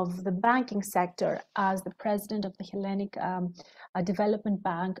of the banking sector as the president of the Hellenic Development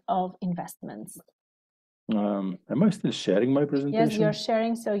Bank of Investments. Am I still sharing my presentation? Yes, you're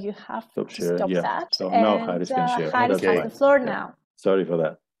sharing, so you have to stop that. So now Haris can share. Haris has the floor now. Sorry for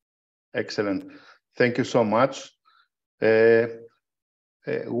that. Excellent. Thank you so much.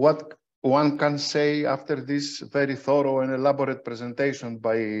 What one can say after this very thorough and elaborate presentation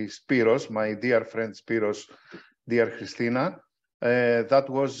by Spyros, my dear friend Spyros, dear Christina, that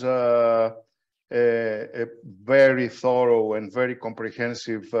was a very thorough and very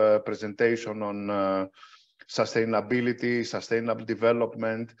comprehensive presentation on sustainability, sustainable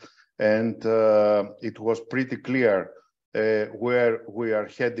development, and it was pretty clear where we are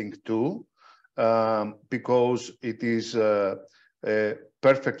heading to, because it is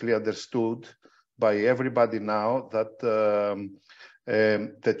perfectly understood by everybody now that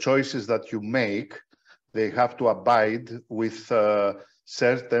the choices that you make, they have to abide with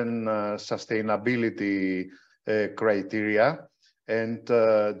certain sustainability criteria. And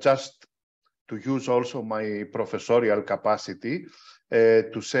just to use also my professorial capacity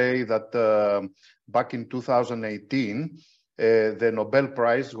to say that back in 2018, the Nobel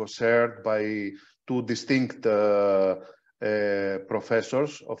Prize was shared by two distinct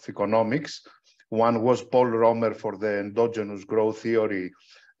professors of economics. One was Paul Romer for the endogenous growth theory,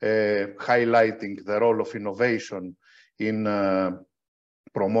 highlighting the role of innovation in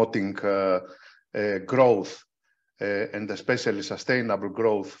promoting growth, and especially sustainable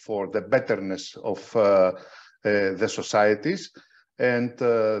growth for the betterness of the societies. And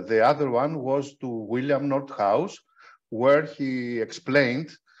the other one was to William Nordhaus, where he explained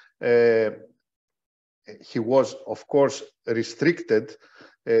he was, of course, restricted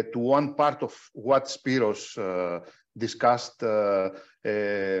to one part of what Spyros discussed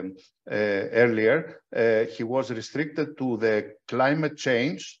earlier. He was restricted to the climate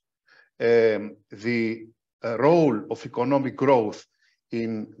change, the role of economic growth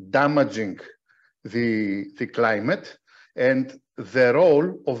in damaging the climate, and the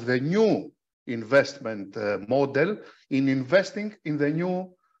role of the new investment model in investing in the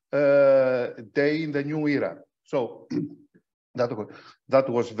new day, in the new era. So that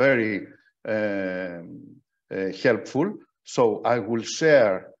was very helpful. So I will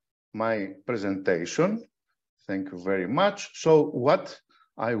share my presentation. Thank you very much. So what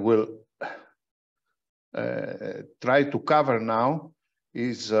I will try to cover now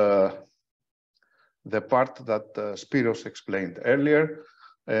is the part that Spyros explained earlier.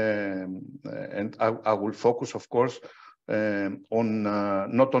 And I will focus, of course, on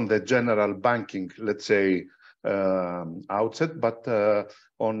not on the general banking, let's say, outset, but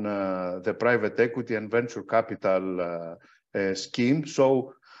on the private equity and venture capital scheme.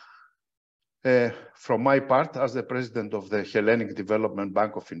 So from my part, as the president of the Hellenic Development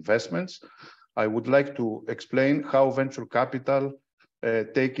Bank of Investments, I would like to explain how venture capital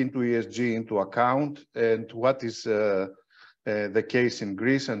take into ESG into account, and what is the case in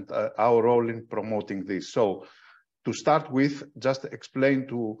Greece, and our role in promoting this. So to start with, just explain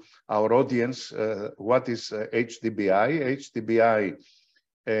to our audience what is HDBI. HDBI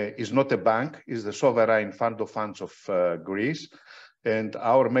is not a bank, is the sovereign fund of funds of Greece. And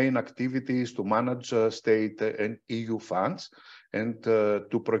our main activity is to manage state and EU funds, and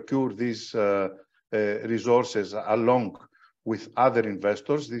to procure these resources along with other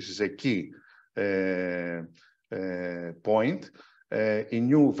investors. This is a key point in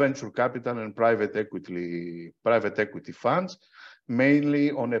new venture capital and private equity funds,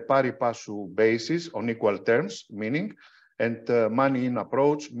 mainly on a pari passu basis, on equal terms, meaning, and money in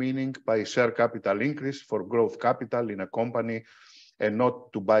approach, meaning by share capital increase for growth capital in a company, and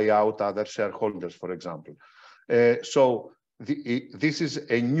not to buy out other shareholders, for example. So this is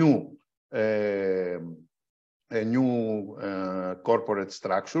a new corporate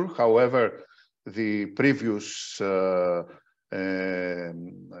structure. However, the previous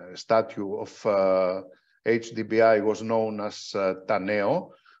statute of HDBI was known as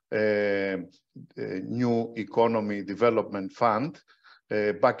TANEO, New Economy Development Fund,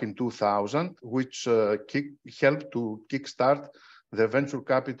 back in 2000, which helped to kickstart the venture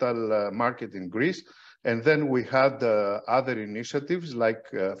capital market in Greece. And then we had other initiatives, like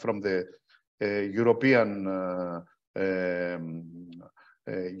from the European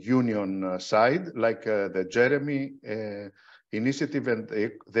Union side, like the Jeremy initiative and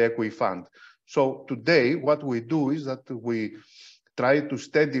the Equi Fund. So today, what we do is that we try to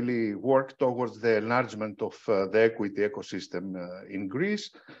steadily work towards the enlargement of the equity ecosystem in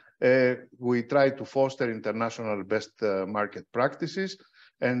Greece. We try to foster international best market practices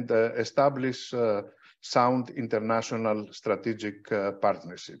and establish sound international strategic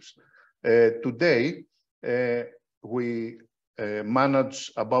partnerships. Today, we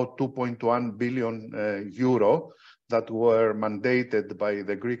manage about 2.1 billion euro that were mandated by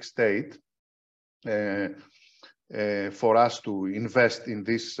the Greek state for us to invest in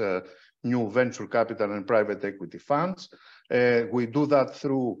this new venture capital and private equity funds. We do that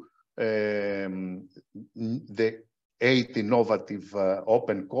through the 8 innovative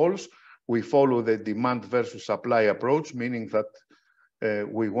open calls. We follow the demand versus supply approach, meaning that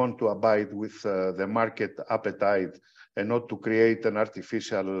we want to abide with the market appetite and not to create an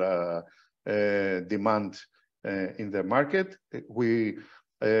artificial demand in the market. We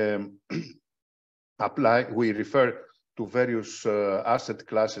refer to various asset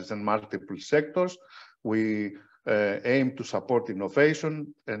classes and multiple sectors. We aim to support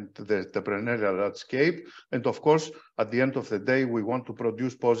innovation and the entrepreneurial landscape. And of course, at the end of the day, we want to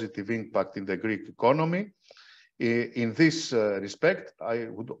produce positive impact in the Greek economy. In this respect, I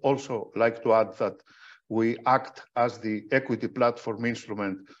would also like to add that we act as the equity platform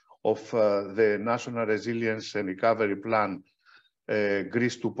instrument of the National Resilience and Recovery Plan,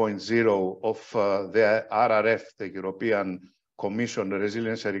 Greece 2.0, of the RRF, the European Commission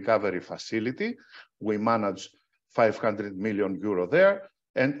Resilience and Recovery Facility. We manage 500 million euro there.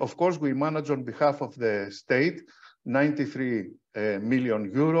 And of course, we manage on behalf of the state 93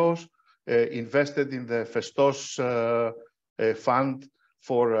 million euros invested in the Festos fund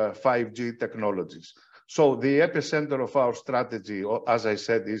for 5G technologies. So the epicenter of our strategy, as I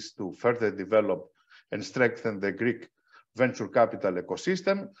said, is to further develop and strengthen the Greek venture capital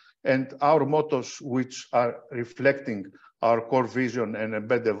ecosystem. And our mottos, which are reflecting our core vision and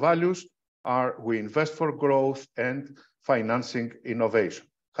embedded values, are we invest for growth and financing innovation.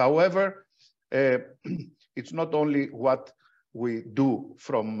 However, it's not only what we do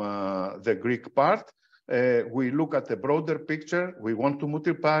from the Greek part. We look at the broader picture. We want to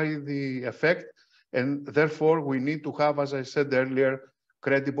multiply the effect, and therefore we need to have, as I said earlier,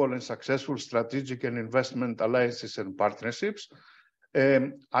 credible and successful strategic and investment alliances and partnerships,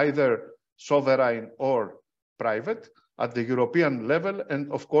 either sovereign or private, at the European level,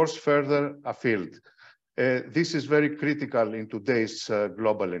 and of course further afield. This is very critical in today's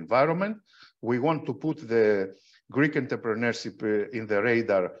global environment. We want to put the Greek entrepreneurship in the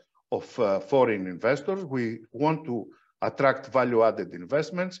radar of foreign investors. We want to attract value-added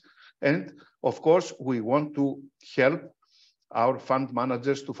investments. And of course, we want to help our fund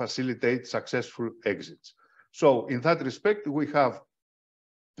managers to facilitate successful exits. So in that respect, we have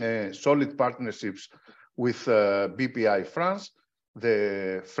solid partnerships with BPI France,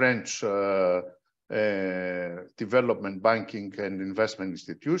 the French development banking and investment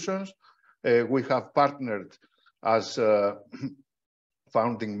institutions. We have partnered as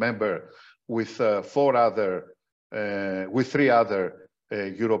founding member with three other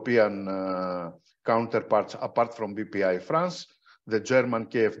European counterparts apart from BPI France, the German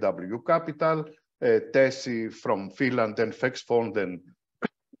KfW Capital, TESI from Finland, and Fexfonden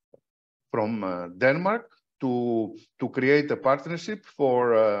from Denmark, to create a partnership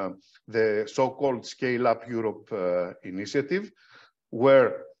for the so-called Scale Up Europe initiative,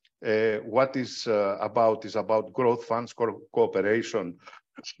 where what is about growth funds cooperation.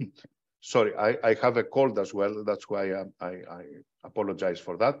 Sorry, I have a cold as well. That's why I apologize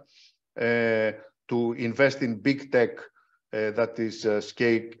for that. To invest in big tech that is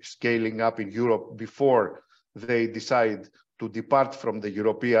scaling up in Europe before they decide to depart from the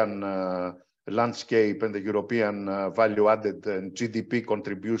European landscape and the European value-added and GDP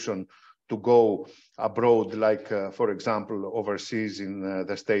contribution to go abroad, like, for example, overseas in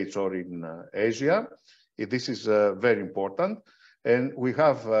the States or in Asia. This is very important. And we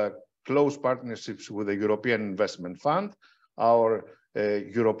have close partnerships with the European Investment Fund, our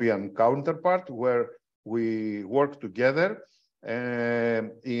European counterpart, where we work together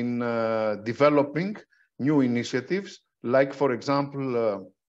in developing new initiatives, like, for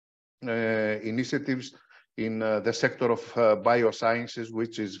example, initiatives in the sector of biosciences,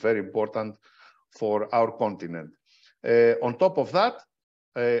 which is very important for our continent. On top of that,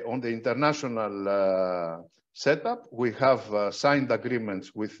 on the international setup, we have signed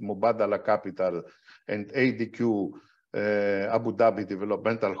agreements with Mubadala Capital and ADQ Abu Dhabi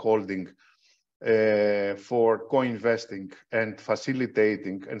Developmental Holding for co-investing and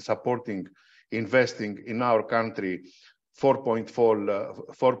facilitating and supporting investing in our country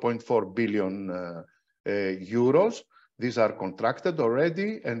 4.4 billion euros. These are contracted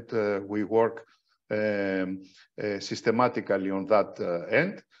already, and we work systematically on that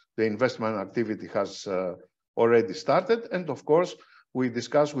end. The investment activity has already started, and of course, we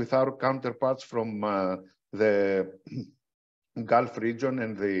discuss with our counterparts from the Gulf region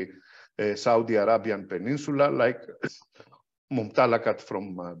and the Saudi Arabian Peninsula, like Mumtalakat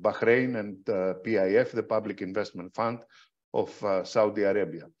from Bahrain and PIF, the Public Investment Fund of Saudi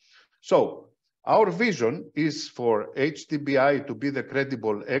Arabia. So our vision is for HDBI to be the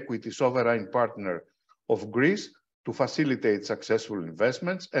credible equity sovereign partner of Greece to facilitate successful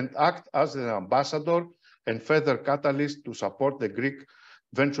investments and act as an ambassador and further catalyst to support the Greek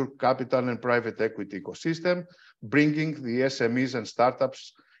venture capital and private equity ecosystem, bringing the SMEs and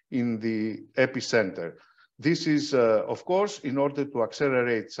startups in the epicenter. This is, of course, in order to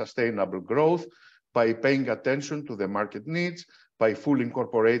accelerate sustainable growth by paying attention to the market needs, by fully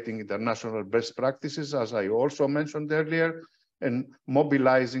incorporating international best practices, as I also mentioned earlier, and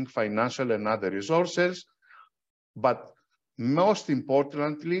mobilizing financial and other resources, but most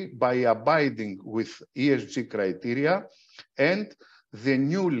importantly, by abiding with ESG criteria and the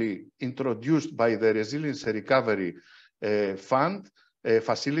newly introduced by the Resilience and Recovery Fund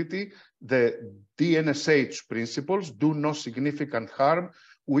facility, the DNSH principles, do no significant harm,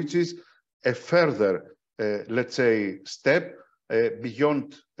 which is a further, let's say, step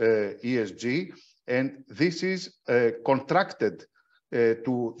beyond ESG. And this is contracted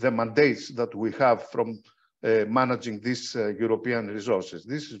to the mandates that we have from managing these European resources.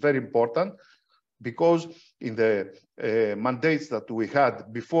 This is very important because in the mandates that we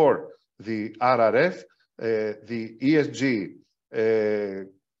had before the RRF, the ESG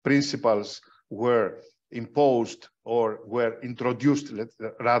principles were imposed or were introduced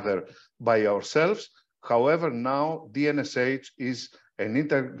rather by ourselves. However, now DNSH is an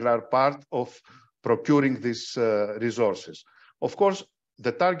integral part of procuring these resources. Of course,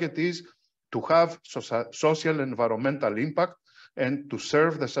 the target is to have social and environmental impact and to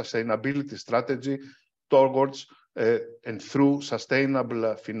serve the sustainability strategy towards and through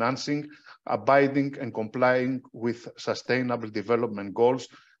sustainable financing, abiding and complying with sustainable development goals,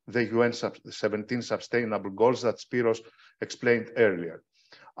 the UN 17 sustainable goals that Spyros explained earlier.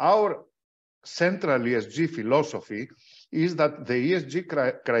 Our central ESG philosophy is that the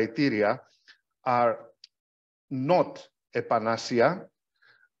ESG criteria are not a panacea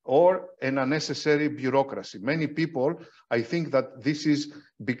or an unnecessary bureaucracy. Many people, I think that this is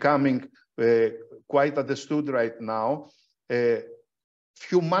becoming quite understood right now. A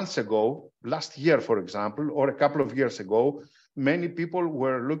few months ago, last year, for example, or a couple of years ago, many people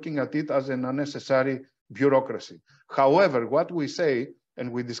were looking at it as an unnecessary bureaucracy. However, what we say,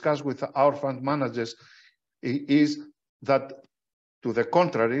 and we discuss with our fund managers, is that to the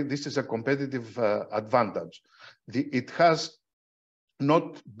contrary, this is a competitive advantage. It has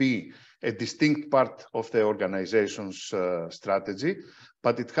not be a distinct part of the organization's strategy,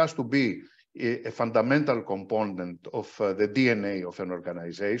 but it has to be a fundamental component of the DNA of an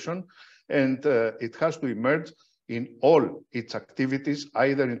organization, and it has to emerge in all its activities,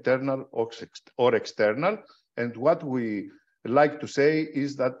 either internal or external. And what we like to say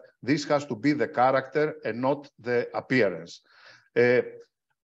is that this has to be the character and not the appearance. It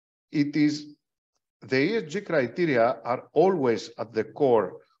is the ESG criteria are always at the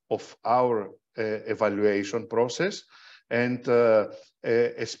core of our evaluation process, and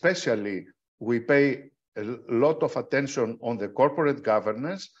especially we pay a lot of attention on the corporate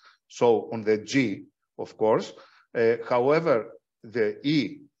governance, so on the G, of course. However, the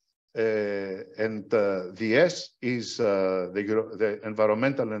E and the S is the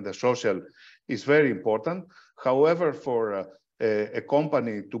environmental and the social is very important. However, for a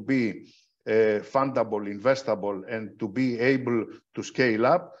company to be fundable, investable, and to be able to scale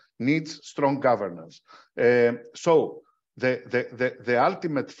up needs strong governance. So the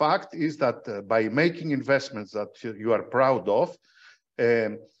ultimate fact is that by making investments that you are proud of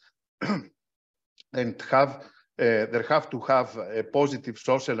and have they have to have a positive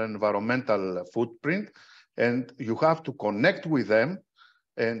social and environmental footprint, and you have to connect with them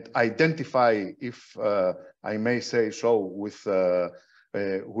and identify, if I may say so, with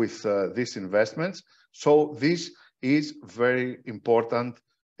these investments. So this is very important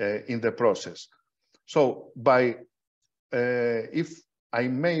in the process. So if I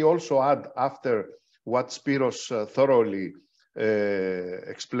may also add, after what Spyros thoroughly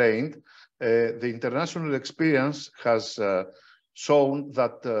explained, the international experience has shown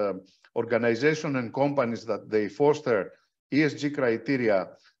that organizations and companies that they foster ESG criteria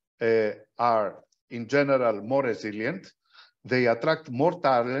are in general more resilient. They attract more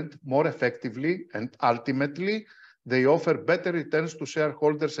talent more effectively, and ultimately they offer better returns to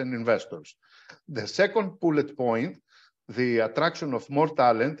shareholders and investors. The second bullet point, the attraction of more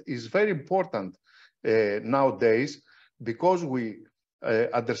talent, is very important nowadays, because we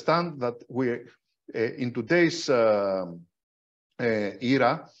understand that we in today's era,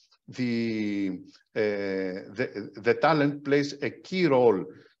 the talent plays a key role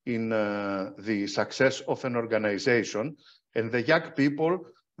in the success of an organization, and the young people,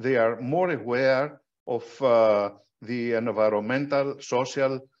 they are more aware of the environmental,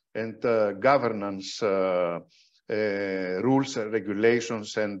 social, and governance rules,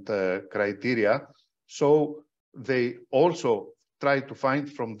 regulations, and criteria. So they also try to find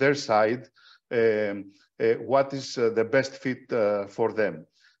from their side what is the best fit for them.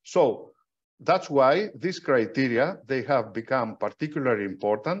 So that's why these criteria, they have become particularly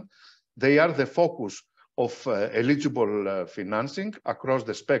important. They are the focus of eligible financing across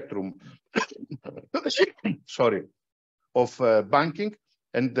the spectrum sorry, of banking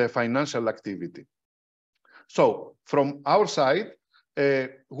and the financial activity. So from our side,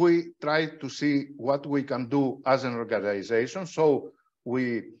 we try to see what we can do as an organization. So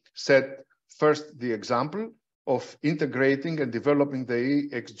we set first the example of integrating and developing the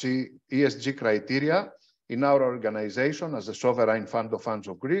ESG criteria in our organization as a sovereign fund of funds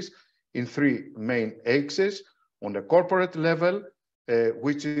of Greece in three main axes: on the corporate level,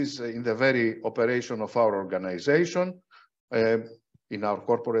 which is in the very operation of our organization, in our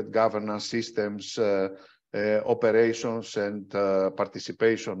corporate governance systems, operations, and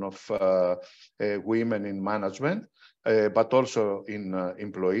participation of women in management, but also in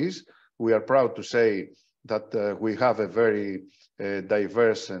employees. We are proud to say that we have a very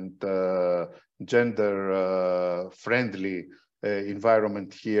diverse and gender-friendly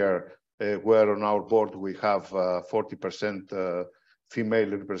environment here, where on our board we have 40% female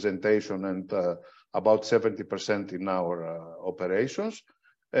representation and about 70% in our operations.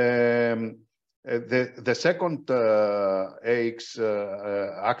 The second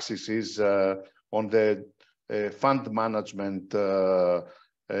axis is on the fund management,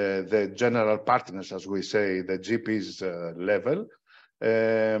 the general partners, as we say, the GPs level,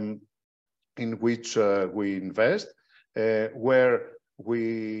 in which we invest, where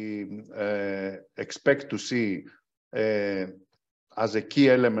we expect to see as a key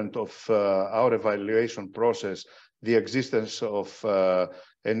element of our evaluation process the existence of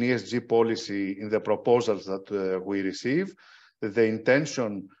an ESG policy in the proposals that we receive, the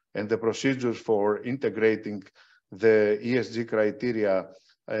intention and the procedures for integrating the ESG criteria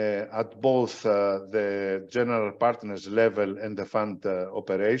at both the general partners level and the fund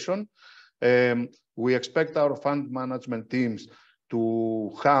operation. We expect our fund management teams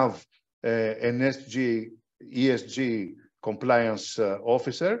to have an ESG compliance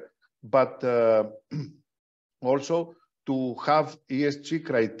officer, but also to have ESG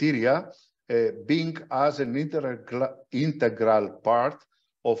criteria being as an integral part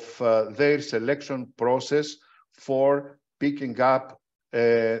of their selection process for picking up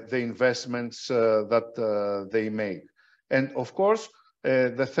the investments that they make. And of course,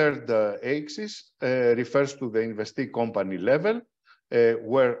 the third axis refers to the investee company level,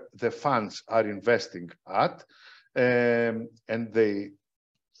 where the funds are investing at, and they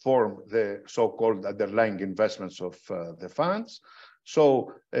form the so-called underlying investments of the funds.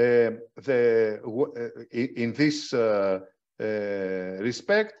 So in this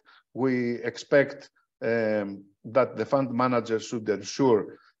respect, we expect that the fund managers should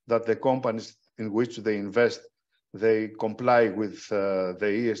ensure that the companies in which they invest, they comply with the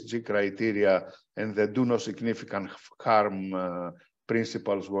ESG criteria and the do no significant harm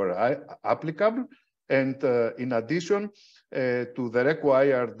principles were applicable. And in addition to the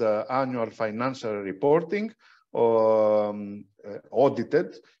required annual financial reporting, audited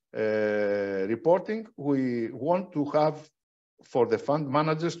reporting, we want to have, for the fund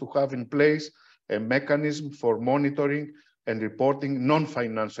managers to have in place a mechanism for monitoring and reporting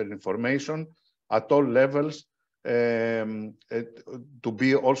non-financial information at all levels, to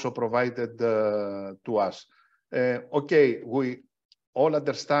be also provided to us. Okay, we all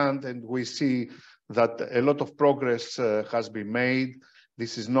understand and we see that a lot of progress has been made.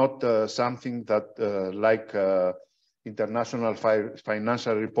 This is not something that like international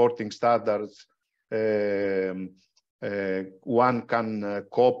financial reporting standards one can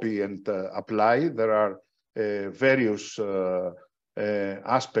copy and apply. There are various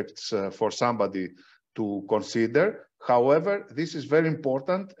aspects for somebody to consider. However, this is very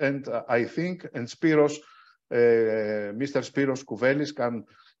important, and I think, and Spyros, Mr. Spyros Kouvelis can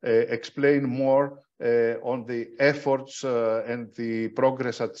explain more on the efforts and the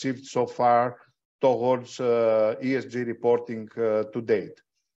progress achieved so far towards ESG reporting to date.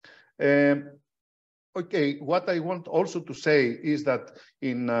 Okay, what I want also to say is that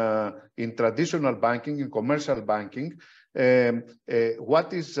in traditional banking, in commercial banking,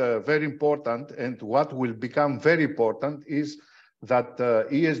 what is very important and what will become very important is that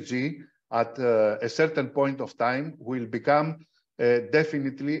ESG at a certain point of time will become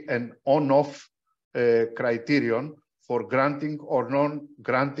definitely an on-off criterion for granting or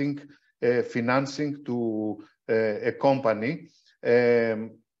non-granting financing to a company.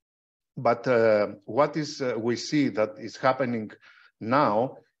 But what is we see that is happening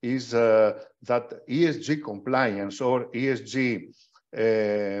now is that ESG compliance or ESG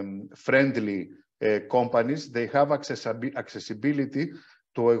friendly companies, they have accessibility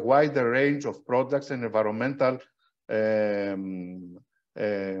to a wider range of products and environmental in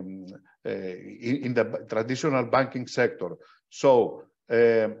the traditional banking sector. So,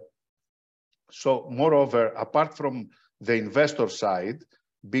 moreover, apart from the investor side,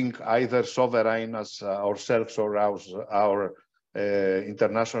 being either sovereign as ourselves or our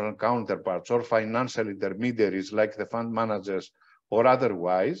international counterparts or financial intermediaries like the fund managers or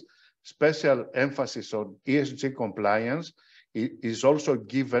otherwise, special emphasis on ESG compliance is also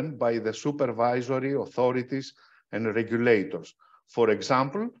given by the supervisory authorities and regulators. For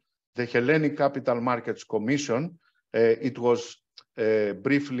example, the Hellenic Capital Markets Commission, it was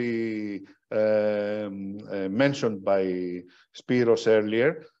briefly mentioned by Spyros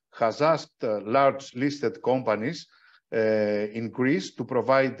earlier, has asked large listed companies in Greece to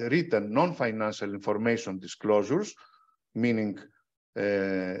provide written non-financial information disclosures, meaning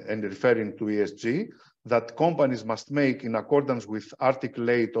and referring to ESG, that companies must make in accordance with Article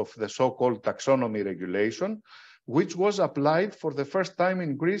 8 of the so-called taxonomy regulation, which was applied for the first time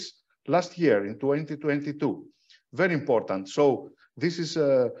in Greece last year in 2022. Very important. So this is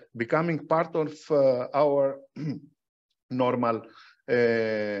becoming part of our normal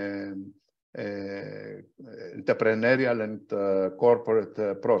entrepreneurial and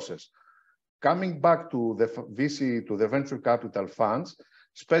corporate process. Coming back to the VC, to the venture capital funds,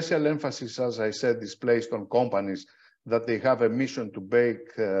 special emphasis, as I said, is placed on companies that they have a mission to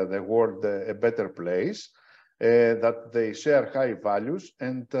make the world a better place, that they share high values,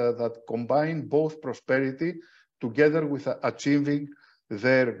 and that combine both prosperity together with achieving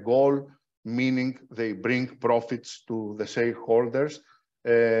their goal, meaning they bring profits to the shareholders.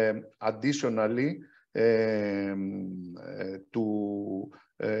 Additionally, to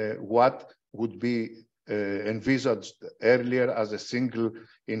what would be envisaged earlier as a single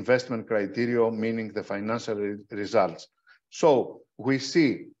investment criteria, meaning the financial results. So we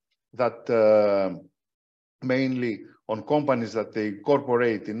see that mainly on companies that they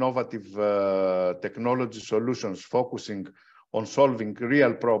incorporate innovative technology solutions focusing on solving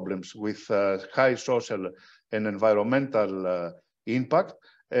real problems with high social and environmental impact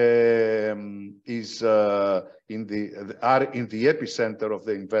are in the epicenter of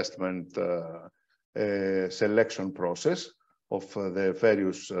the investment selection process of the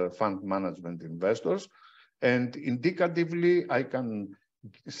various fund management investors. And indicatively, I can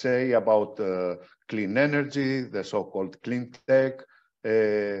say about clean energy, the so-called clean tech,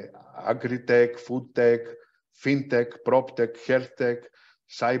 agri-tech, food tech, fintech, prop tech, health tech,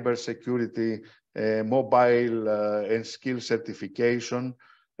 cyber security, mobile and skill certification,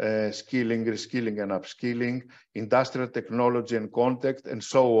 skilling, reskilling and upskilling, industrial technology and contact, and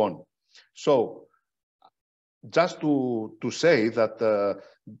so on. So just to say that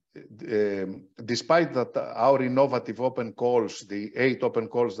despite that our innovative open calls, the 8 open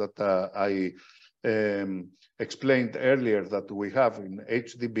calls that I explained earlier that we have in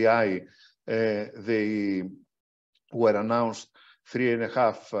HDBI, they were announced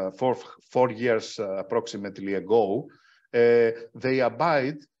 4 years approximately ago. They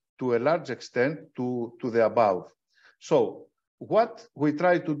abide to a large extent to the above. So what we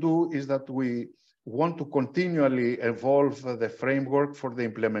try to do is that we want to continually evolve the framework for the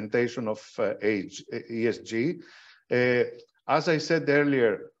implementation of ESG. As I said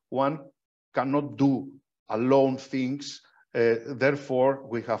earlier, one cannot do alone things. Therefore,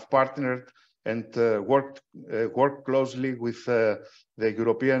 we have partnered and worked closely with the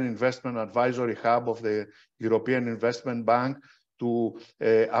European Investment Advisory Hub of the European Investment Bank to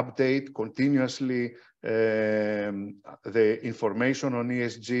update continuously the information on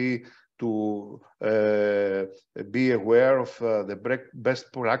ESG, to be aware of the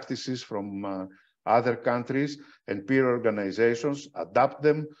best practices from other countries and peer organizations, adapt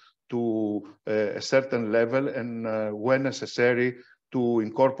them to a certain level, and when necessary, to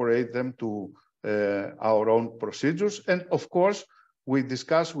incorporate them to our own procedures. And of course, we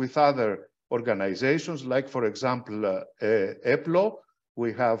discuss with other organizations, like, for example, EPLO.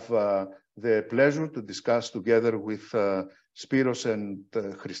 We have the pleasure to discuss together with Spyros and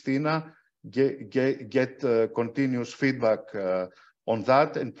CHRISTINA, get continuous feedback on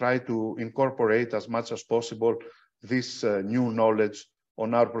that and try to incorporate as much as possible this new knowledge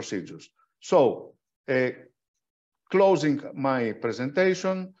on our procedures. So, closing my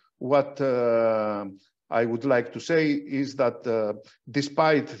presentation, what I would like to say is that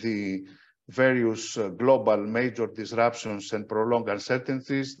despite the various global major disruptions and prolonged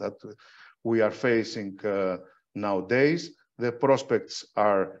uncertainties that we are facing nowadays, the prospects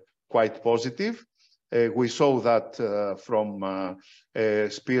are quite positive. We saw that from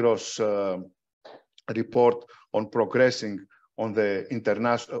Spyros' report on progressing on the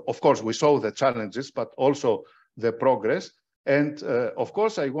international. Of course, we saw the challenges, but also the progress. And of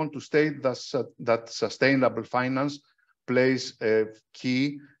course, I want to state that sustainable finance plays a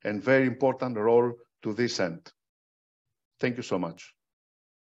key and very important role to this end. Thank you so much.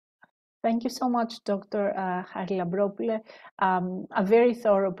 Thank you so much, Dr. Labropoulos. A very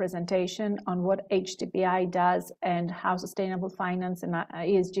thorough presentation on what HDBI does and how sustainable finance and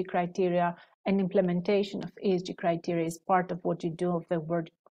ESG criteria and implementation of ESG criteria is part of what you do, of the work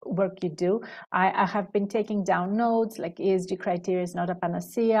you do. I have been taking down notes, like ESG criteria is not a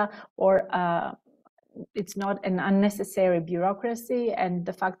panacea, or it's not an unnecessary bureaucracy, and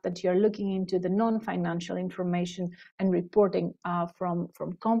the fact that you're looking into the non-financial information and reporting from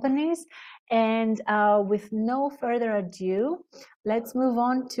companies. And with no further ado, let's move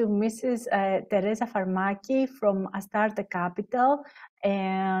on to Mrs. TERESA FARMAKI from ASTARTE Capital.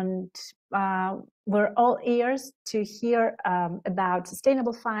 And we're all ears to hear about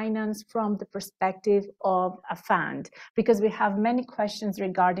sustainable finance from the perspective of a fund, because we have many questions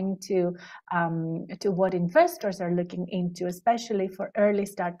regarding to what investors are looking into, especially for early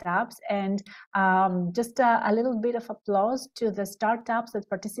startups. And just a little bit of applause to the startups that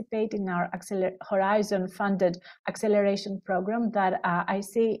participate in our Horizon funded acceleration program that I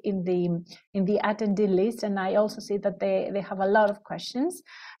see in the attendee list, and I also see that they have a lot of questions.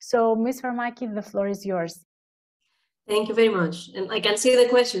 So, Ms. Farmaki, the floor is yours. Thank you very much. And I can see the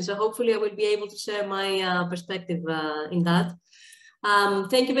question, so hopefully I will be able to share my perspective in that.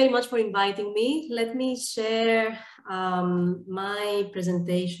 Thank you very much for inviting me. Let me share my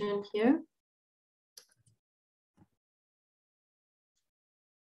presentation here.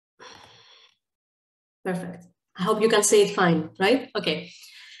 Perfect. I hope you can see it fine, right? Okay.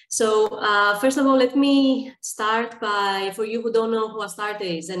 So first of all, let me start by, for you who don't know who ASTARTE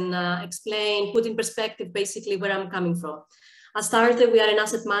is, and explain, put in perspective basically where I'm coming from. ASTARTE, we are an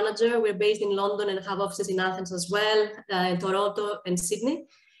asset manager. We're based in London and have offices in Athens as well, in Toronto and Sydney.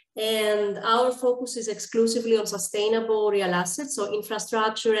 And our focus is exclusively on sustainable real assets, so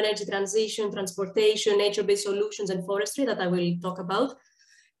infrastructure, energy transition, transportation, nature-based solutions, and forestry that I will talk about.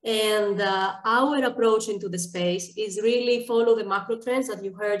 And our approach into the space is really follow the macro trends that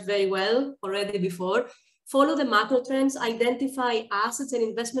you heard very well already before. Follow the macro trends, identify assets and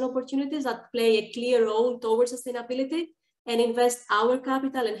investment opportunities that play a clear role towards sustainability, and invest our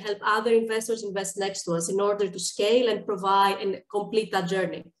capital and help other investors invest next to us in order to scale and provide and complete that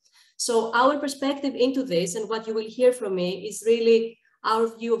journey. So our perspective into this, and what you will hear from me, is really our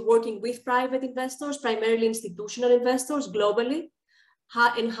view of working with private investors, primarily institutional investors globally,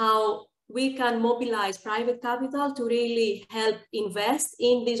 and how we can mobilize private capital to really help invest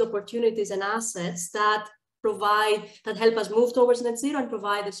in these opportunities and assets that help us move towards net zero and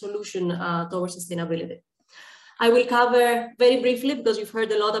provide a solution towards sustainability. I will cover very briefly, because you've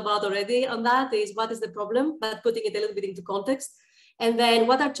heard a lot about already on that, is what is the problem, but putting it a little bit into context. And then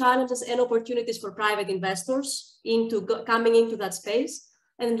what are challenges and opportunities for private investors coming into that space.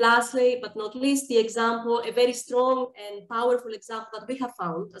 And lastly, but not least, the example, a very strong and powerful example that we have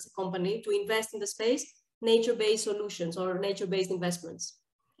found as a company to invest in the space, nature-based solutions or nature-based investments,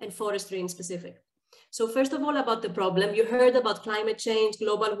 and forestry in specific. So first of all, about the problem, you heard about climate change,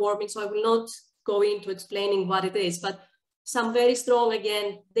 global warming, so I will not go into explaining what it is, but some very strong,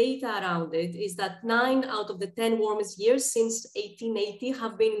 again, data around it is that 9 out of the 10 warmest years since 1880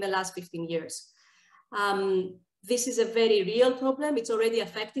 have been in the last 15 years. This is a very real problem. It's already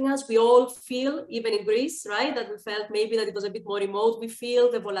affecting us. We all feel, even in Greece, right, that we felt maybe that it was a bit more remote. We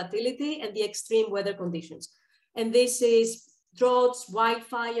feel the volatility and the extreme weather conditions. And this is droughts,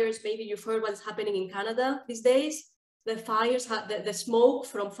 wildfires. Maybe you've heard what's happening in Canada these days. The fires, the smoke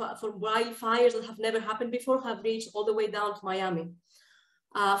from wildfires that have never happened before have reached all the way down to Miami.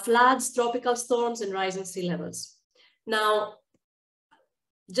 Floods, tropical storms, and rising sea levels. Now,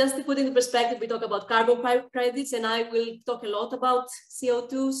 just to put into perspective, we talk about carbon credits, and I will talk a lot about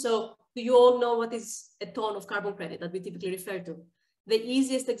CO2. So do you all know what is a ton of carbon credit that we typically refer to? The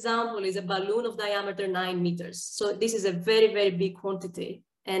easiest example is a balloon of diameter 9 meters. So this is a very, very big quantity,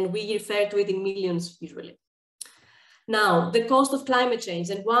 and we refer to it in millions usually. Now, the cost of climate change,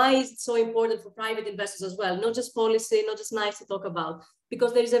 and why is it so important for private investors as well? Not just policy, not just nice to talk about,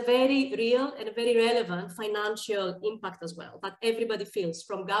 because there is a very real and a very relevant financial impact as well that everybody feels,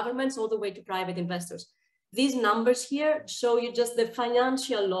 from governments all the way to private investors. These numbers here show you just the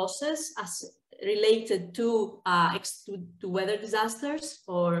financial losses as related to weather disasters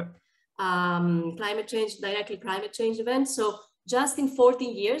or climate change, directly climate change events. So just in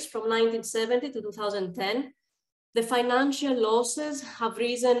 14 years, from 1970 to 2010, the financial losses have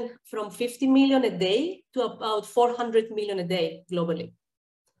risen from 50 million a day to about 400 million a day globally.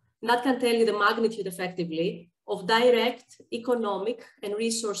 And that can tell you the magnitude effectively of direct economic and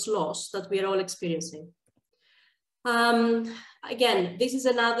resource loss that we are all experiencing. Again, this is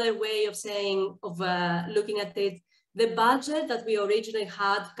another way of saying, looking at it. The budget that we originally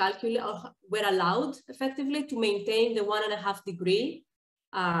had calculated, were allowed effectively to maintain the 1.5 degree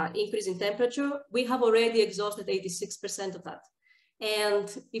increase in temperature, we have already exhausted 86% of that. And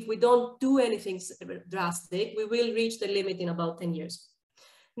if we don't do anything drastic, we will reach the limit in about 10 years.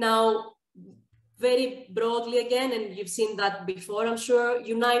 Now, very broadly again, and you've seen that before, I'm sure,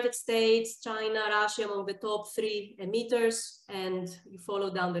 United States, China, Russia among the top 3 emitters, and you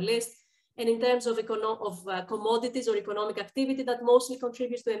follow down the list. And in terms of commodities or economic activity that mostly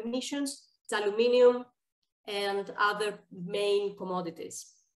contributes to emissions, it's aluminium and other main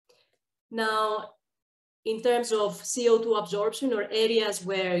commodities. Now, in terms of CO2 absorption, or areas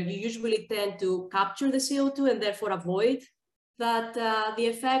where you usually tend to capture the CO2 and therefore avoid that the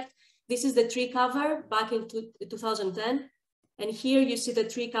effect. This is the tree cover back in 2010. And here you see the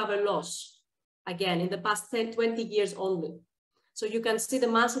tree cover loss, again, in the past 10, 20 years only. So you can see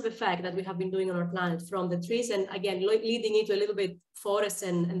the massive effect that we have been doing on our planet from the trees, and again, leading into a little bit forests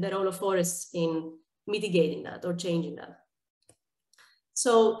and the role of forests in mitigating that or changing that.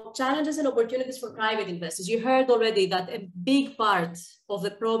 So challenges and opportunities for private investors. You heard already that a big part of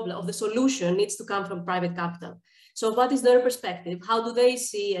the problem, of the solution, needs to come from private capital. So what is their perspective? How do they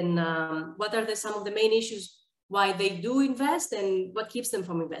see, and what are some of the main issues why they do invest, and what keeps them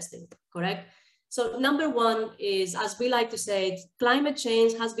from investing, correct? So number one is, as we like to say, climate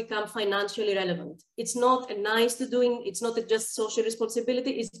change has become financially relevant. It's not a nice to doing, it's not just social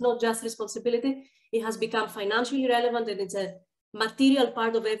responsibility, it's not just responsibility, it has become financially relevant, and it's a material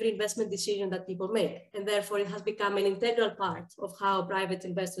part of every investment decision that people make. And therefore it has become an integral part of how private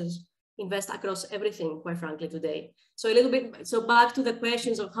investors invest across everything, quite frankly, today. So a little bit, so back to the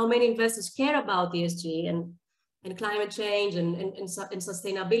questions of how many investors care about ESG and climate change and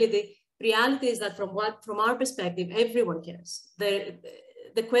sustainability. Reality is that from our perspective, everyone cares.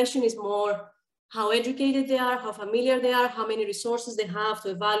 The question is more how educated they are, how familiar they are, how many resources they have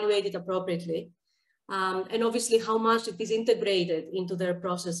to evaluate it appropriately, and obviously how much it is integrated into their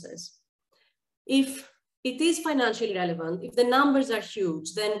processes. If it is financially relevant, if the numbers are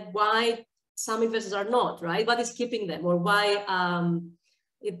huge, then why some investors are not, right? What is keeping them, or why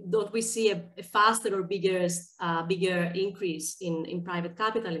don't we see a faster or bigger increase in private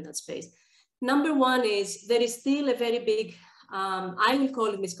capital in that space? Number one is there is still a very big, I will call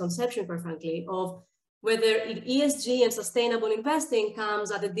it misconception, quite frankly, of whether ESG and sustainable investing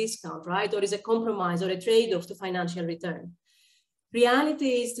comes at a discount, right? Or is a compromise or a trade-off to financial return.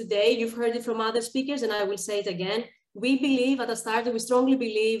 Reality is today, you've heard it from other speakers, and I will say it again, we believe at ASTARTE, we strongly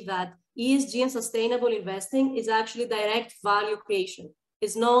believe that ESG and sustainable investing is actually direct value creation.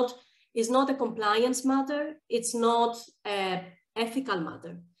 It's not a compliance matter. It's not an ethical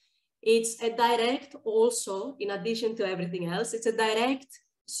matter. It's a direct, also, in addition to everything else, it's a direct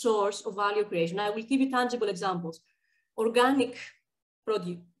source of value creation. I will give you tangible examples. Organic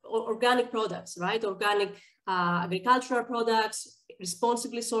products, right? Organic agricultural products,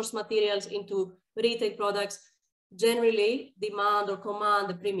 responsibly sourced materials into retail products, generally demand or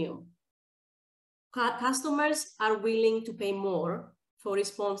command a premium. Customers are willing to pay more for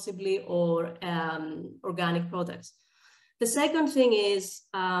responsibly or organic products. The second thing is,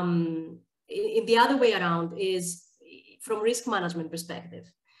 in the other way around, is from risk management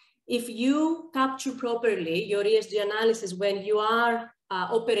perspective. If you capture properly your ESG analysis when you are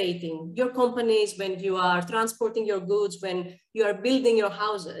operating your companies, when you are transporting your goods, when you are building your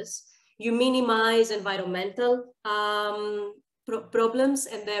houses, you minimize environmental problems,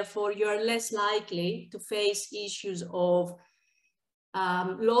 and therefore you are less likely to face issues of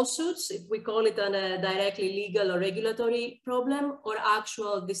lawsuits, if we call it a directly legal or regulatory problem, or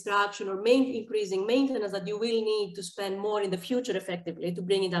actual distraction or increasing maintenance that you will need to spend more in the future effectively to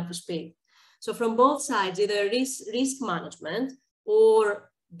bring it up to speed. So from both sides, either risk management or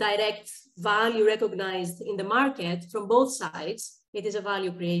direct value recognized in the market, from both sides, it is a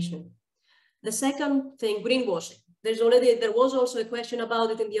value creation. The second thing, greenwashing. There was also a question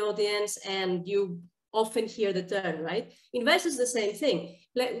about it in the audience, and you often hear the term, right? Investors, the same thing.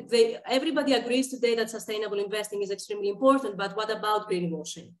 Everybody agrees today that sustainable investing is extremely important, but what about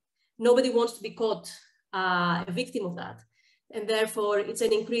greenwashing? Nobody wants to be caught a victim of that. And therefore, it's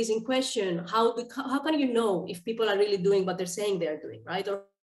an increasing question. How can you know if people are really doing what they're saying they're doing, right? Or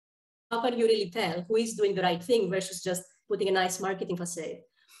how can you really tell who is doing the right thing versus just putting a nice marketing facade?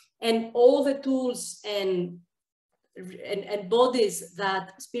 And all the tools and bodies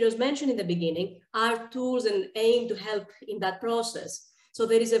that Spyros mentioned in the beginning are tools and aim to help in that process. So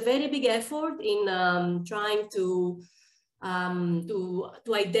there is a very big effort in trying to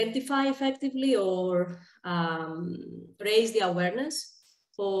identify effectively or raise the awareness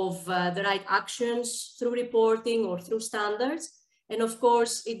of the right actions through reporting or through standards. And of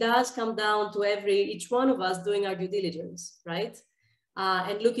course, it does come down to each one of us doing our due diligence, right?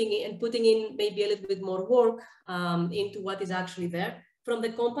 And looking and putting in maybe a little bit more work into what is actually there. From the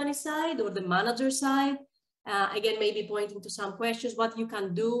company side or the manager side, again, maybe pointing to some questions, what you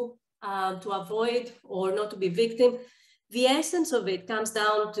can do to avoid or not to be victim. The essence of it comes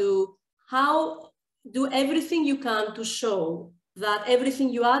down to how do everything you can to show that everything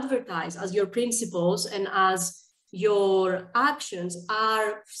you advertise as your principles and as your actions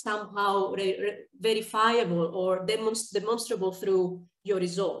are somehow verifiable or demonstrable through your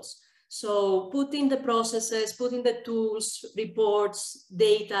results. So put in the processes, put in the tools, reports,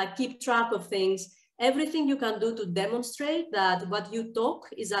 data, keep track of things, everything you can do to demonstrate that what you talk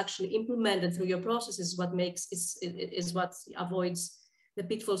is actually implemented through your processes, is what avoids the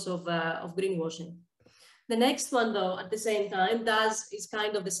pitfalls of greenwashing. The next one, though, at the same time, is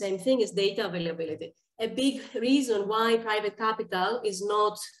kind of the same thing, is data availability. A big reason why private capital is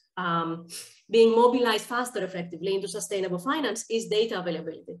not being mobilized faster effectively into sustainable finance is data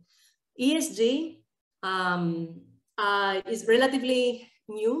availability. ESG is relatively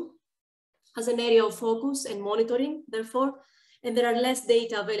new as an area of focus and monitoring, therefore, and there are less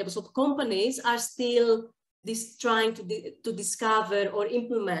data available. So companies are still trying to discover or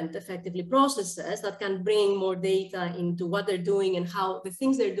implement effectively processes that can bring more data into what they're doing and how the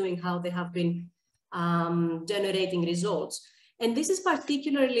things they're doing, how they have been generating results. And this is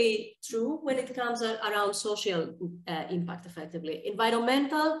particularly true when it comes around social impact effectively.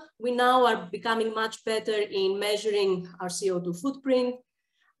 Environmental, we now are becoming much better in measuring our CO2 footprint,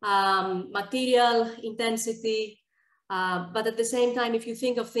 material intensity, but at the same time, if you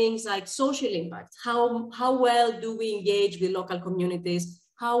think of things like social impact, how well do we engage with local communities?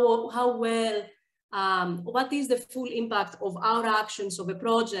 How well, what is the full impact of our actions of a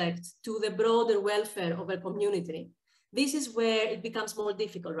project to the broader welfare of a community? This is where it becomes more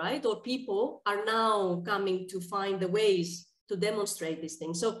difficult, right? Or people are now coming to find the ways to demonstrate these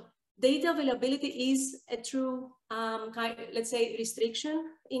things. So data availability is a true, let's say, restriction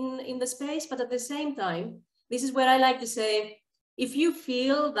in the space, but at the same time, this is where I like to say, if you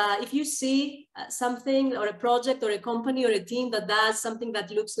feel that, if you see something or a project or a company or a team that does something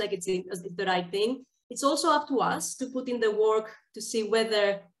that looks like it's the right thing, it's also up to us to put in the work to see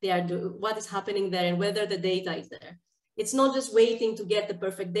whether they are what is happening there and whether the data is there. It's not just waiting to get the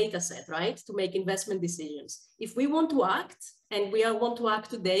perfect data set, right, to make investment decisions. If we want to act, and we want to act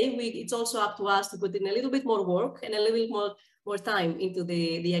today, it's also up to us to put in a little bit more work and a little bit more time into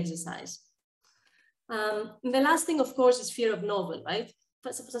the exercise. The last thing, of course, is fear of novel, right?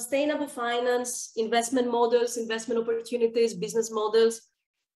 Sustainable finance, investment models, investment opportunities, business models.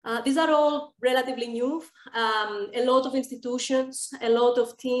 These are all relatively new. A lot of institutions, a lot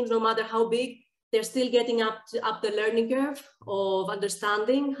of teams, no matter how big, they're still getting up the learning curve of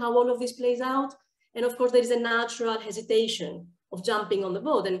understanding how all of this plays out. And of course, there is a natural hesitation of jumping on the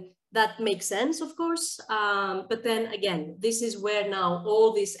boat. And that makes sense, of course. But then again, this is where now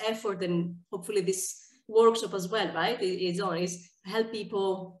all this effort and hopefully this workshop as well, right, is help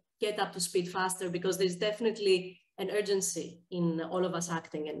people get up to speed faster, because there's definitely an urgency in all of us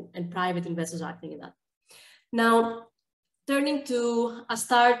acting and private investors acting in that. Now, turning to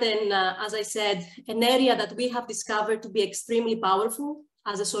ASTARTE, and as I said, an area that we have discovered to be extremely powerful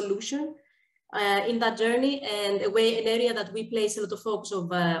as a solution in that journey, and an area that we place a lot of focus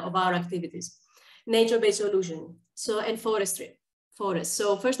of our activities, nature-based solution, and forestry.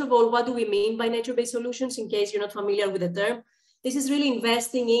 So first of all, what do we mean by nature-based solutions, in case you're not familiar with the term? This is really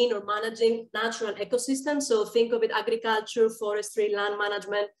investing in or managing natural ecosystems. So think of it: agriculture, forestry, land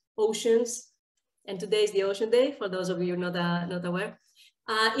management, oceans. And today is the Ocean Day, for those of you not aware,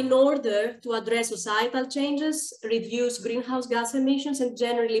 in order to address societal changes, reduce greenhouse gas emissions, and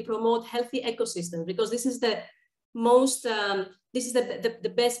generally promote healthy ecosystems, because this is the most, this is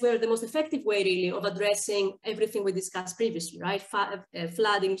the best way, or the most effective way, really, of addressing everything we discussed previously, right?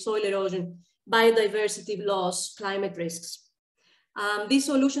 Flooding, soil erosion, biodiversity loss, climate risks. These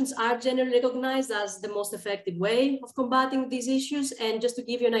solutions are generally recognized as the most effective way of combating these issues. And just to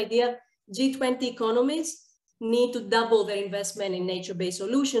give you an idea, G20 economies need to double their investment in nature-based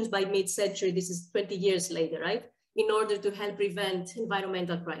solutions by mid-century. This is 20 years later, right? In order to help prevent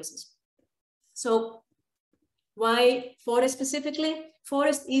environmental crisis. So why forest specifically?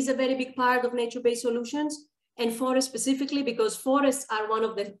 Forest is a very big part of nature-based solutions, and forest specifically because forests are one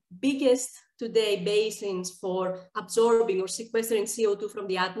of the biggest today basins for absorbing or sequestering CO2 from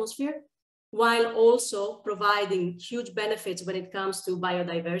the atmosphere, while also providing huge benefits when it comes to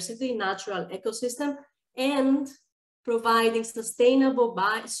biodiversity, natural ecosystem, and providing sustainable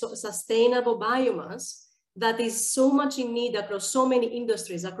biomass that is so much in need across so many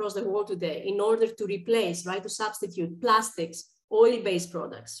industries across the world today, in order to replace, right, to substitute plastics, oil-based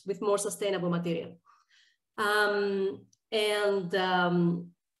products with more sustainable material.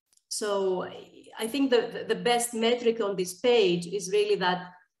 So I think the best metric on this page is really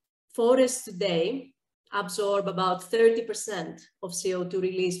that forests today absorb about 30% of CO2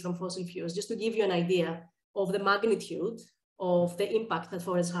 released from fossil fuels, just to give you an idea of the magnitude of the impact that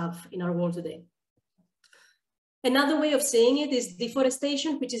forests have in our world today. Another way of saying it is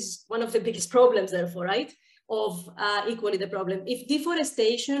deforestation, which is one of the biggest problems, therefore, right? of equally the problem. If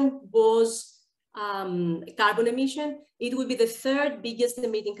deforestation was carbon emission, it would be the third biggest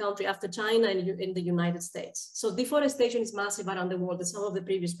emitting country after China and in the United States. So deforestation is massive around the world, as some of the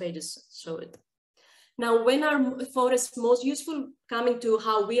previous pages show it. Now, when are forests most useful? Coming to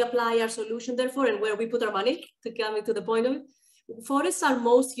how we apply our solution, therefore, and where we put our money, to coming to the point of it. Forests are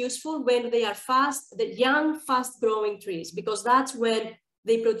most useful when they are the young, fast-growing trees, because that's when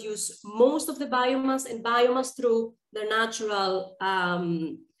they produce most of the biomass, and biomass through their natural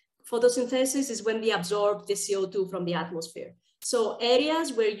photosynthesis is when they absorb the CO2 from the atmosphere. So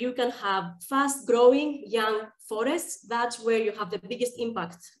areas where you can have fast-growing young forests, that's where you have the biggest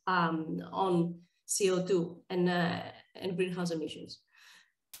impact on CO2 and greenhouse emissions.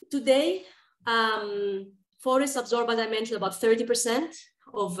 Today, forests absorb, as I mentioned, about 30%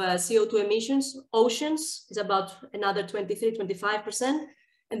 of CO2 emissions. Oceans is about another 23–25%,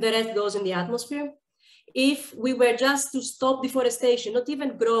 and the rest goes in the atmosphere. If we were just to stop deforestation, not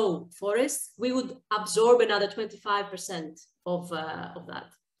even grow forests, we would absorb another 25% of that.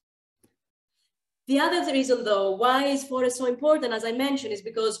 The other reason, though, why is forest so important, as I mentioned, is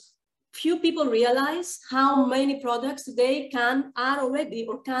because few people realize how many products today are already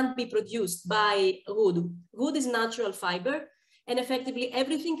or can be produced by wood. Wood is natural fiber, and effectively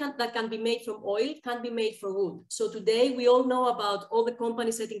everything that can be made from oil can be made from wood. So today we all know about all the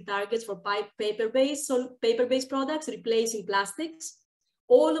companies setting targets for paper-based products replacing plastics.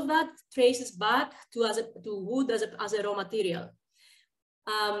 All of that traces back to wood as a raw material.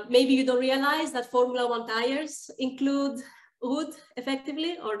 Maybe you don't realize that Formula 1 tires include wood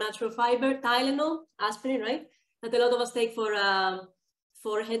effectively, or natural fiber. Tylenol, aspirin, right? That a lot of us take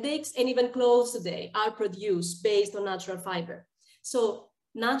for headaches, and even clothes today are produced based on natural fiber. So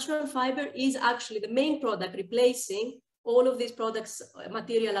natural fiber is actually the main product replacing all of these products,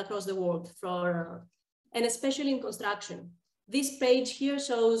 material across the world, and especially in construction. This page here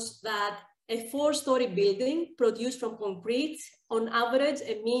shows that a 4-story building produced from concrete on average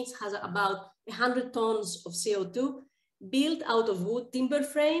has about 100 tons of CO2. Built out of wood timber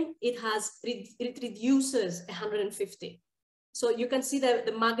frame, it reduces 150. So you can see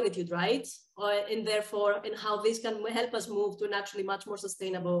the magnitude, right? And therefore, and how this can help us move to an actually much more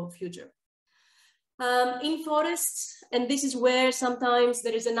sustainable future. In forests, and this is where sometimes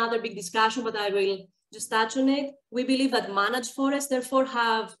there is another big discussion, but I will just touch on it. We believe that managed forests, therefore,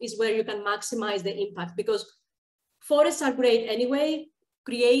 is where you can maximize the impact, because forests are great anyway.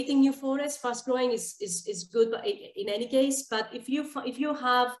 Creating new forests, fast growing is good in any case. But if you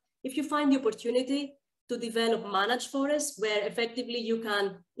find the opportunity to develop managed forests, where effectively you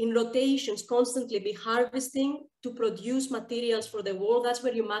can, in rotations, constantly be harvesting to produce materials for the world, that's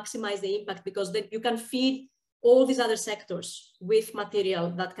where you maximize the impact, because then you can feed all these other sectors with material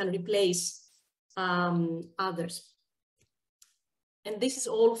that can replace others. And this is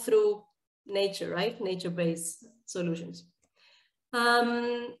all through nature, right? Nature-based solutions.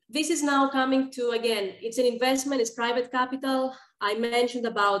 This is now coming to, again, it's an investment, it's private capital. I mentioned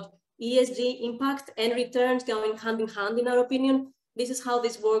about ESG impact and returns going hand in hand, in our opinion. This is how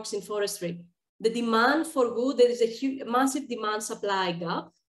this works in forestry. The demand for wood, there is a massive demand supply gap,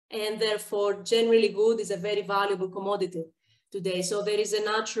 and therefore generally wood is a very valuable commodity today. So there is a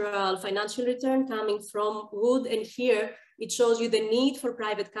natural financial return coming from wood, and here it shows you the need for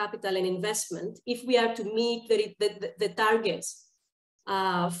private capital and investment if we are to meet the targets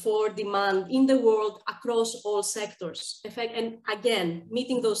for demand in the world across all sectors. And again,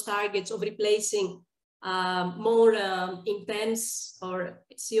 meeting those targets of replacing more intense or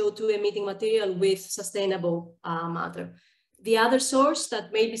CO2 emitting material with sustainable matter. The other source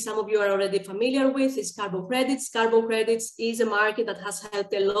that maybe some of you are already familiar with is carbon credits. Carbon credits is a market that has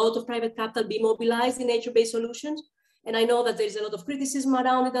helped a lot of private capital be mobilized in nature-based solutions. And I know that there's a lot of criticism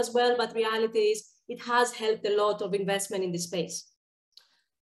around it as well, but reality is it has helped a lot of investment in this space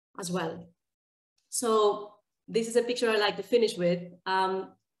as well. So this is a picture I like to finish with.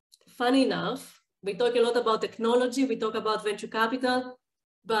 Funny enough, we talk a lot about technology, we talk about venture capital,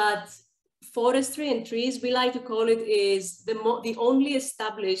 but forestry and trees, we like to call it, is the only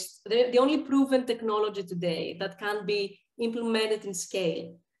established, the only proven technology today that can be implemented in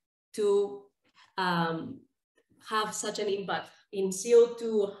scale to have such an impact in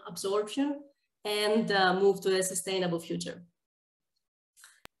CO2 absorption and move to a sustainable future.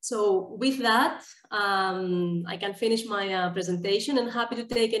 So with that, I can finish my presentation, and happy to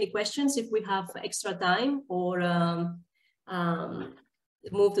take any questions if we have extra time, or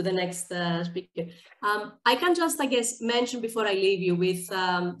move to the next speaker. I can just, I guess, mention before I leave you with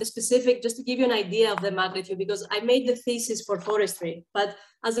the specific, just to give you an idea of the magnitude, because I made the thesis for forestry, but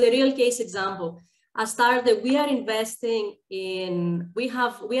as a real case example, ASTARTE, we are investing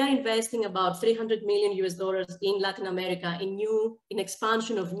about $300 million in Latin America in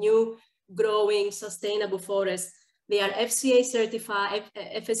expansion of new growing sustainable forests. They are FCA certified,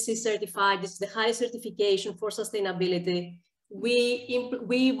 FSC certified. This is the highest certification for sustainability.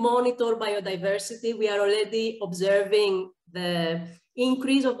 We monitor biodiversity. We are already observing the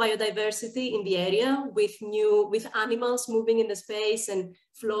increase of biodiversity in the area with animals moving in the space and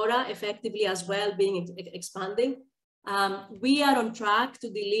flora effectively as well being expanding. We are on track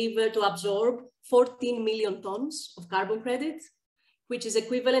to absorb 14 million tons of carbon credits, which is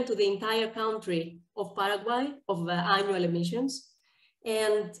equivalent to the entire country of Paraguay of annual emissions.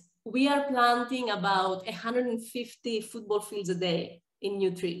 And we are planting about 150 football fields a day in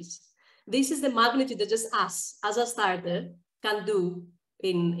new trees. This is the magnitude that just us, as ASTARTE, can do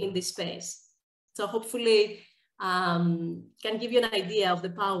in this space. So hopefully can give you an idea of the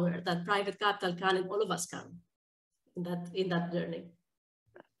power that private capital can and all of us can in that journey.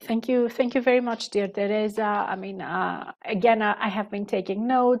 Thank you very much, dear Teresa. I mean, again, I have been taking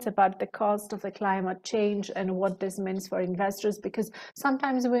notes about the cost of the climate change and what this means for investors, because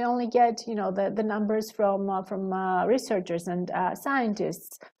sometimes we only get, you know, the numbers from researchers and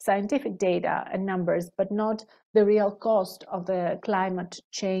scientists, scientific data and numbers, but not the real cost of the climate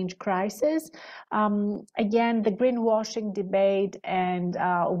change crisis. Again, the greenwashing debate and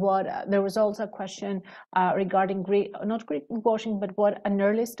there was also a question regarding not greenwashing, but what an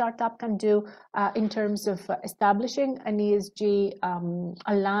early startup can do in terms of establishing an ESG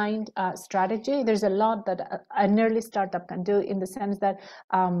aligned strategy. There's a lot that an early startup can do in the sense that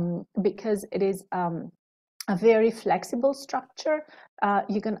because it is a very flexible structure,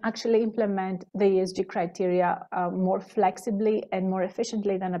 you can actually implement the ESG criteria more flexibly and more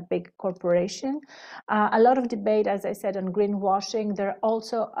efficiently than a big corporation. A lot of debate, as I said, on greenwashing. There are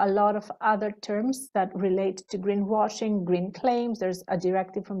also a lot of other terms that relate to greenwashing, green claims. There's a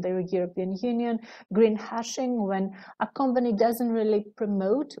directive from the European Union, green hashing, when a company doesn't really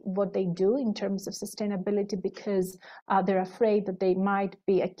promote what they do in terms of sustainability because they're afraid that they might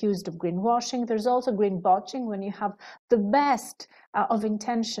be accused of greenwashing. There's also green botching, when you have the best of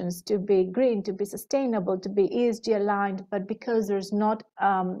intentions to be green, to be sustainable, to be ESG aligned, but because there's not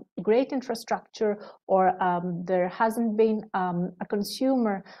great infrastructure or there hasn't been a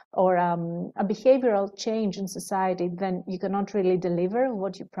consumer or a behavioral change in society, then you cannot really deliver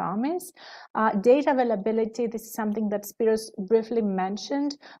what you promise. Data availability, this is something that Spyros briefly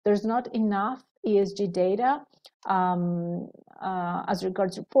mentioned. There's not enough ESG data as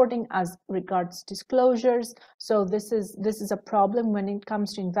regards reporting, as regards disclosures. So this is a problem when it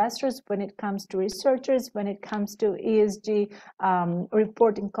comes to investors, when it comes to researchers, when it comes to ESG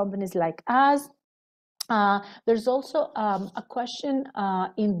reporting companies like us. There's also a question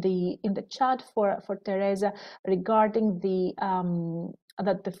in the chat for Teresa regarding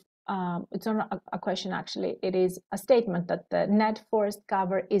it's not a question, actually. It is a statement that the net forest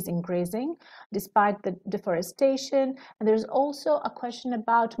cover is increasing despite the deforestation. And there's also a question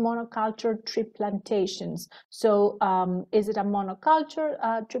about monoculture tree plantations. So is it a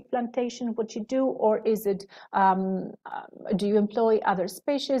monoculture tree plantation, what you do, or is it, do you employ other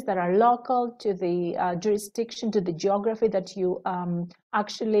species that are local to the jurisdiction, to the geography that you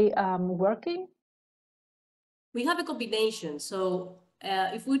actually working? We have a combination. So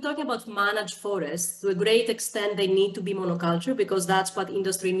if we're talking about managed forests, to a great extent, they need to be monoculture because that's what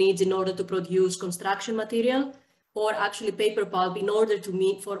industry needs in order to produce construction material or actually paper pulp in order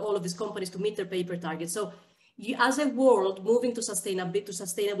to for all of these companies to meet their paper targets. So as a world moving to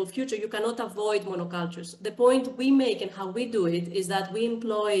sustainable future, you cannot avoid monocultures. The point we make and how we do it is that we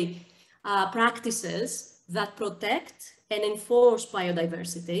employ practices that protect and enforce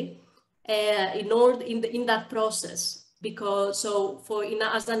biodiversity in that process. Because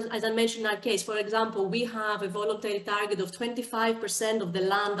as I mentioned in our case, for example, we have a voluntary target of 25% of the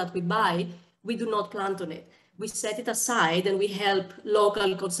land that we buy, we do not plant on it. We set it aside and we help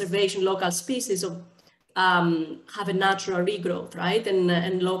local conservation, local species of have a natural regrowth, right?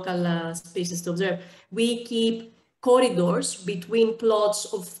 And local species to observe. We keep corridors between plots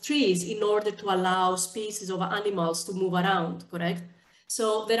of trees in order to allow species of animals to move around, correct?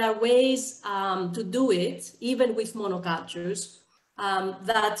 So there are ways to do it, even with monocultures,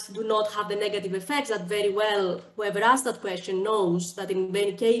 that do not have the negative effects that very well, whoever asked that question knows that in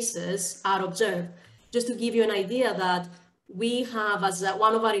many cases are observed. Just to give you an idea that we have as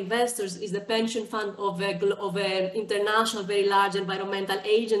one of our investors is the pension fund of an international, very large environmental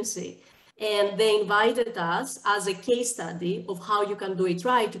agency. And they invited us as a case study of how you can do it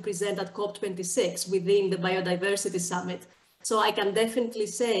right to present at COP26 within the Biodiversity Summit. So I can definitely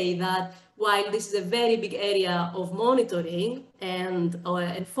say that while this is a very big area of monitoring and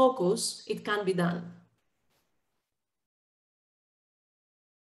focus, it can be done.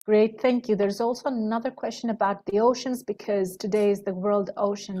 Great, thank you. There's also another question about the oceans, because today is the World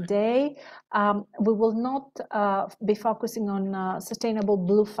Ocean Day. We will not be focusing on sustainable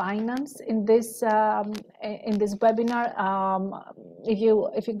blue finance in this webinar.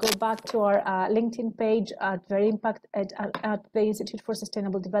 If you go back to our LinkedIn page at Verimpact at the Institute for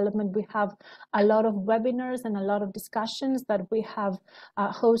Sustainable Development, we have a lot of webinars and a lot of discussions that we have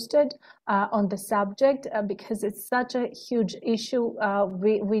hosted on the subject, because it's such a huge issue.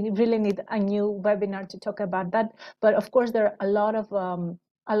 We really need a new webinar to talk about that. But of course, there are a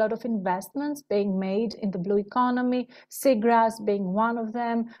lot of investments being made in the blue economy, seagrass being one of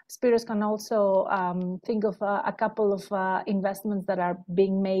them. Spyros can also think of a couple of investments that are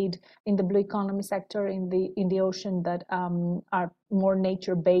being made in the blue economy sector in the ocean that are more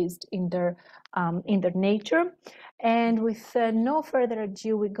nature-based in their nature. And with no further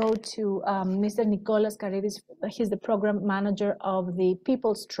ado, we go to Mr. NICOLAS Karidis. He's the program manager of the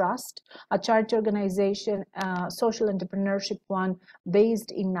People's Trust, a charity organization, social entrepreneurship one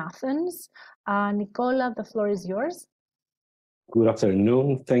based in Athens. Nicola, the floor is yours. Good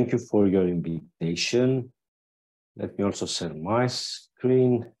afternoon. Thank you for your invitation. Let me also share my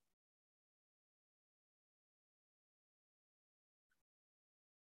screen.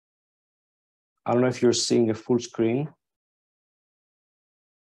 I don't know if you're seeing a full screen.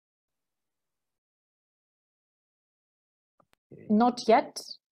 Not yet.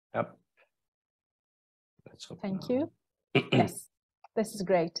 Yep. Thank you. Yes, this is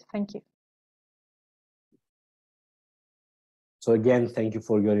great. Thank you. So again, thank you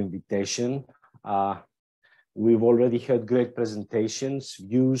for your invitation. We've already heard great presentations,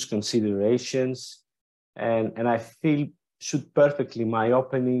 views, considerations, and I feel should perfectly my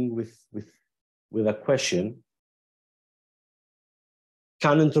opening with a question.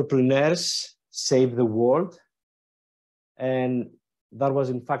 Can entrepreneurs save the world? And that was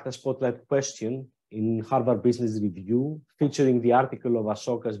in fact a spotlight question in Harvard Business Review, featuring the article of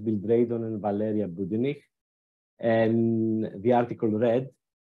Asokas Bill Braden and Valeria Budenich. And the article read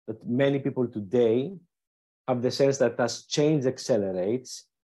that many people today have the sense that as change accelerates,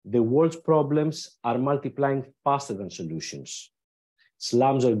 the world's problems are multiplying faster than solutions.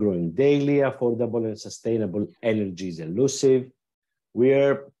 Slums are growing daily, affordable and sustainable energy is elusive.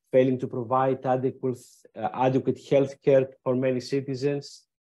 We're failing to provide adequate healthcare for many citizens.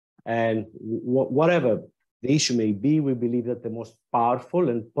 And whatever the issue may be, we believe that the most powerful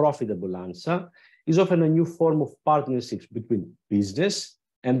and profitable answer is often a new form of partnerships between business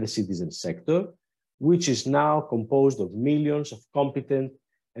and the citizen sector, which is now composed of millions of competent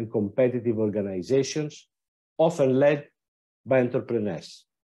and competitive organizations, often led by entrepreneurs.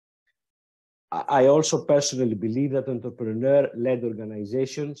 I also personally believe that entrepreneur-led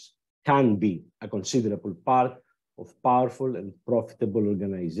organizations can be a considerable part of powerful and profitable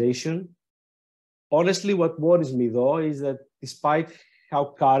organization. Honestly, what worries me though is that despite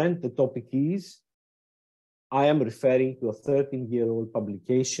how current the topic is, I am referring to a 13-year-old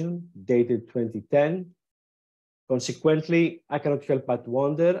publication dated 2010. Consequently, I cannot help but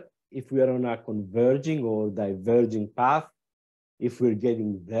wonder if we are on a converging or diverging path, if we're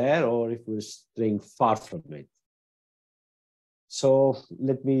getting there or if we're straying far from it. So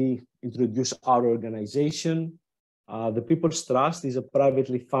let me introduce our organization. The People's Trust is a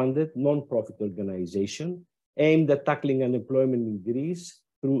privately funded non-profit organization aimed at tackling unemployment in Greece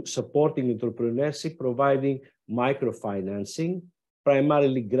through supporting entrepreneurship, providing microfinancing,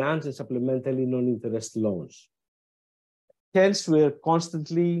 primarily grants and supplementary non-interest loans. Hence, we're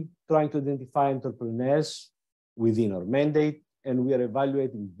constantly trying to identify entrepreneurs within our mandate, and we are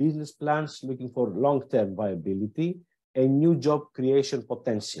evaluating business plans looking for long-term viability and new job creation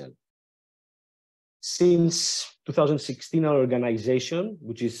potential. Since 2016, our organization,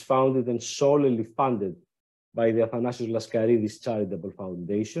 which is founded and solely funded by the Athanasios Laskarides Charitable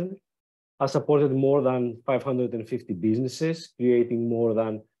Foundation, has supported more than 550 businesses, creating more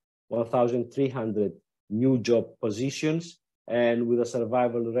than 1,300 new job positions, and with a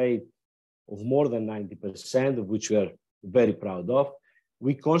survival rate of more than 90%, of which we are very proud of.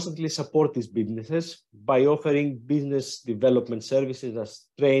 We constantly support these businesses by offering business development services as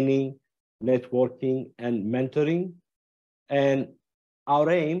training, networking, and mentoring. And our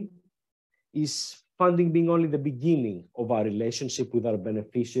aim is funding being only the beginning of our relationship with our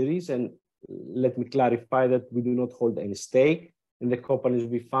beneficiaries. And let me clarify that we do not hold any stake in the companies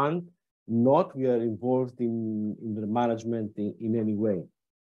we fund, not we are involved in the management in any way.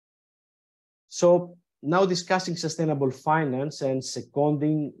 So now discussing sustainable finance and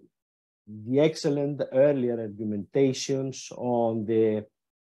seconding the excellent earlier argumentations on the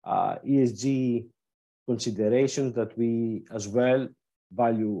ESG considerations that we as well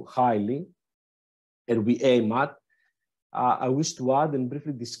value highly and we aim at. I wish to add and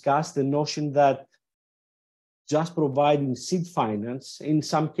briefly discuss the notion that just providing seed finance in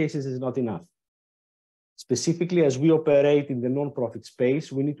some cases is not enough. Specifically, as we operate in the non-profit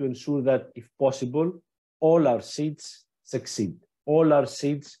space, we need to ensure that, if possible, all our seeds succeed, all our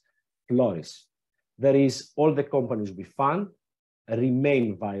seeds flourish. That is, all the companies we fund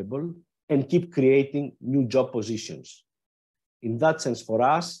remain viable and keep creating new job positions. In that sense, for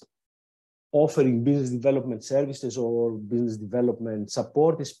us, offering business development services or business development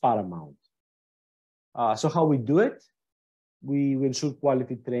support is paramount. So how we do it? We ensure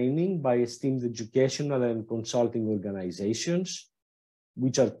quality training by esteemed educational and consulting organizations,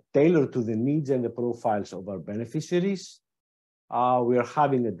 which are tailored to the needs and the profiles of our beneficiaries. We are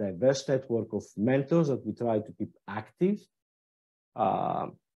having a diverse network of mentors that we try to keep active.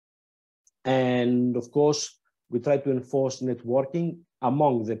 And of course, we try to enforce networking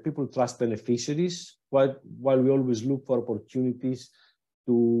among the people trust beneficiaries, while we always look for opportunities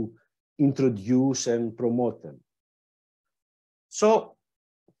to introduce and promote them. So,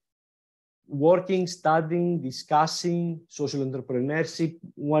 working, studying, discussing social entrepreneurship,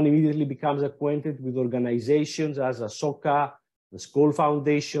 one immediately becomes acquainted with organizations as ASOKA, the Skoll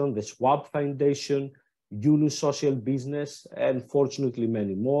Foundation, the Schwab Foundation, Yunus Social Business, and fortunately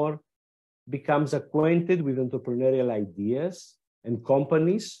many more, becomes acquainted with entrepreneurial ideas and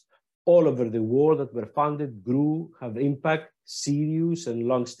companies all over the world that were founded, grew, have impact, serious and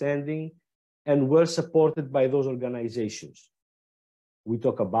long-standing, and were supported by those organizations. We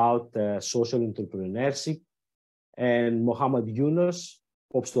talk about social entrepreneurship, and Mohammed Yunus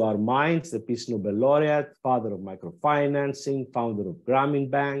pops to our minds, the Peace Nobel laureate, father of microfinancing, founder of Grameen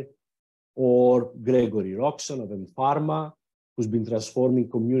Bank, or Gregory Roxon of M-Pharma, who's been transforming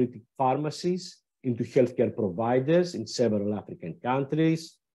community pharmacies into healthcare providers in several African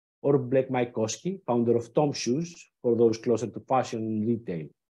countries, or Blake Mycoskie, founder of Tom Shoes, for those closer to fashion and retail.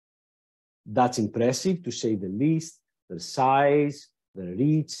 That's impressive, to say the least, their size, their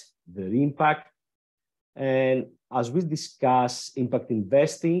reach, their impact. And as we discuss impact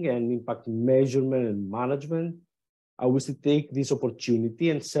investing and impact measurement and management, I wish to take this opportunity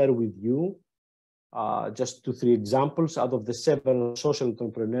and share with you just 2-3 examples out of the 7 social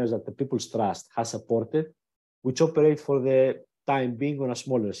entrepreneurs that the People's Trust has supported, which operate for the time being on a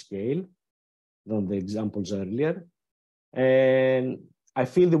smaller scale than the examples earlier. And I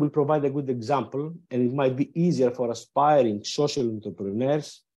feel they will provide a good example, and it might be easier for aspiring social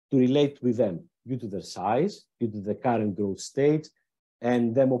entrepreneurs to relate with them due to their size, due to the current growth stage,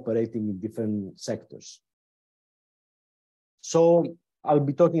 and them operating in different sectors. So I'll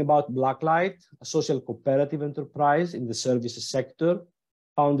be talking about Blacklight, a social cooperative enterprise in the services sector,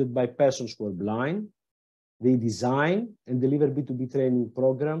 founded by persons who are blind. They design and deliver B2B training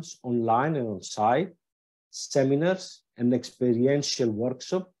programs online and on-site, seminars, and experiential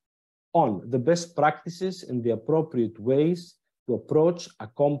workshop on the best practices and the appropriate ways to approach,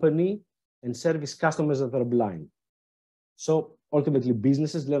 accompany, and service customers that are blind. So ultimately,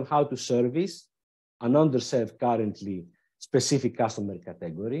 businesses learn how to service an underserved currently specific customer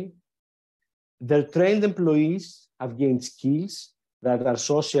category. Their trained employees have gained skills that are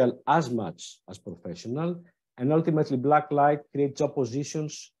social as much as professional, and ultimately Blacklight creates job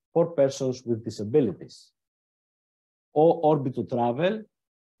positions for persons with disabilities. Orbito Travel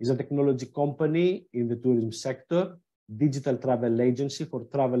is a technology company in the tourism sector, digital travel agency for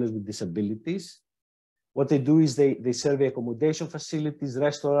travelers with disabilities. What they do is they survey accommodation facilities,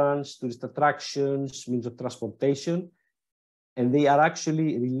 restaurants, tourist attractions, means of transportation, and they are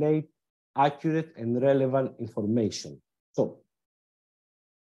actually relate accurate and relevant information. So,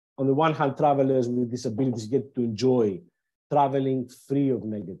 on the one hand, travelers with disabilities get to enjoy traveling free of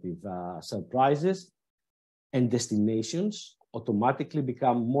negative surprises, and destinations automatically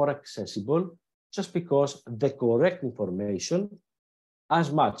become more accessible just because the correct information, as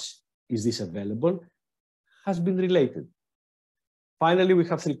much as this available, has been related. Finally, we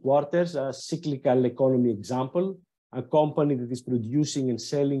have 3/4, a cyclical economy example, a company that is producing and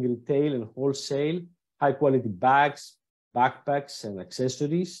selling retail and wholesale high-quality bags, backpacks, and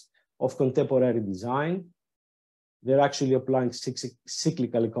accessories of contemporary design. They're actually applying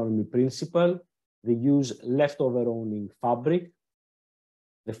cyclical economy principle. They use leftover owning fabric,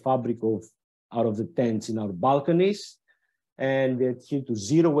 the fabric out of the tents in our balconies, and they adhere to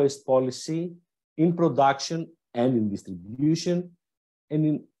zero waste policy in production and in distribution,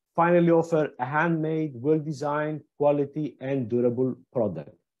 and finally offer a handmade, well-designed, quality, and durable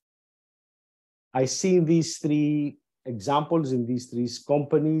product. I see these three examples in these three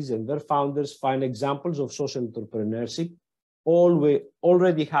companies and their founders find examples of social entrepreneurship,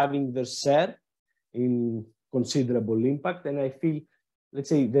 already having their share in considerable impact. And I feel, let's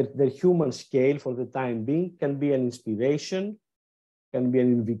say, their human scale for the time being can be an inspiration, can be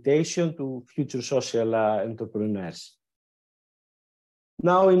an invitation to future social entrepreneurs.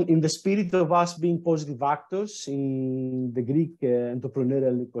 Now, in the spirit of us being positive actors in the Greek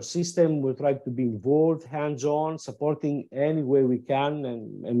entrepreneurial ecosystem, we try to be involved, hands-on, supporting any way we can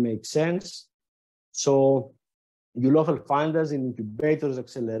and make sense. So you'll often find us in incubators,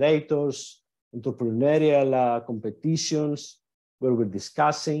 accelerators, entrepreneurial competitions, where we're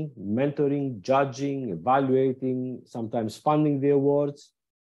discussing, mentoring, judging, evaluating, sometimes funding the awards.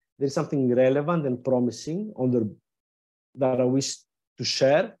 There's something relevant and promising that I wish to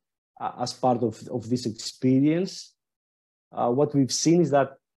share as part of this experience. What we've seen is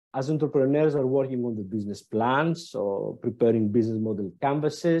that as entrepreneurs are working on the business plans or preparing business model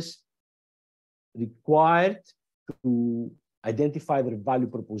canvases, required to identify their value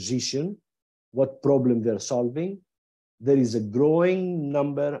proposition, what problem they're solving, there is a growing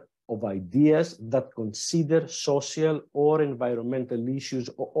number of ideas that consider social or environmental issues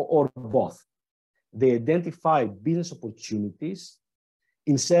or both. They identify business opportunities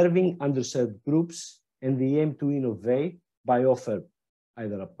in serving underserved groups, and they aim to innovate by offering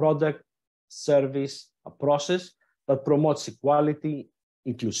either a product, service, a process that promotes equality,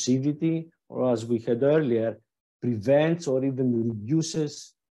 inclusivity, or as we had earlier, prevents or even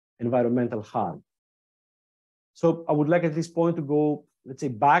reduces environmental harm. So I would like at this point to go, let's say,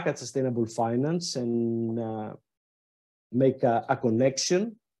 back at sustainable finance and make a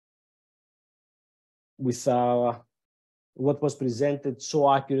connection with what was presented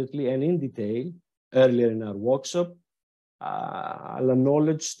so accurately and in detail earlier in our workshop. I'll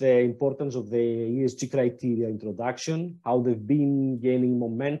acknowledge the importance of the ESG criteria introduction, how they've been gaining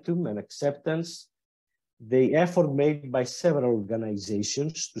momentum and acceptance, the effort made by several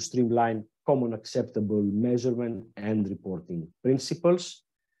organizations to streamline common acceptable measurement and reporting principles.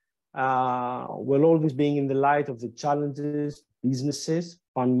 Well, all this being in the light of the challenges businesses,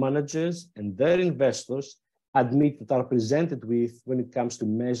 fund managers, and their investors admit that are presented with when it comes to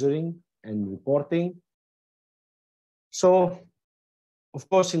measuring and reporting. So, of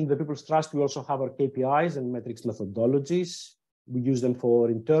course, in the People's Trust, we also have our KPIs and metrics methodologies. We use them for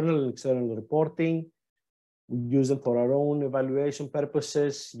internal and external reporting. We use them for our own evaluation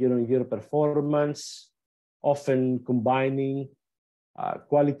purposes, year-on-year performance, often combining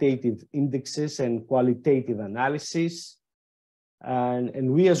qualitative indexes and qualitative analysis.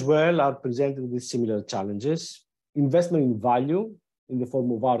 And we as well are presented with similar challenges. Investment in value in the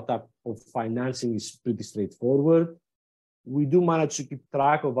form of our type of financing is pretty straightforward. We do manage to keep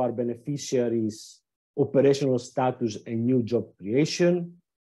track of our beneficiaries' operational status and new job creation.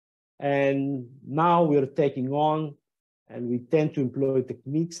 And now we're taking on, and we tend to employ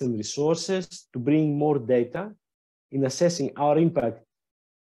techniques and resources to bring more data in assessing our impact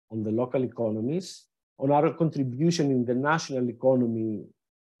on the local economies, on our contribution in the national economy,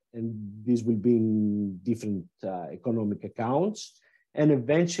 and this will be in different economic accounts, and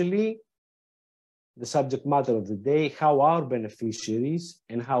eventually the subject matter of the day, how our beneficiaries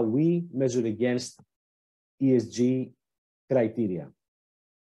and how we measure against ESG criteria.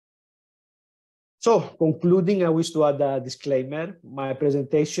 So, concluding, I wish to add a disclaimer. My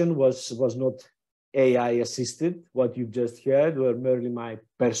presentation was not AI assisted. What you've just heard were merely my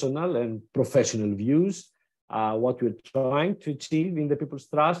personal and professional views, what we're trying to achieve in the People's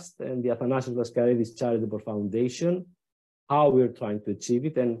Trust and the Athanasios Laskarides Charitable Foundation, how we're trying to achieve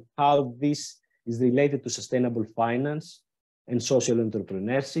it, and how this is related to sustainable finance and social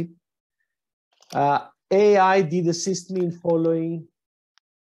entrepreneurship. AI did assist me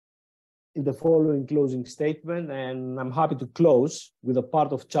in the following closing statement, and I'm happy to close with a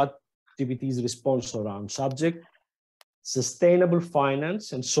part of ChatGPT's response around subject. Sustainable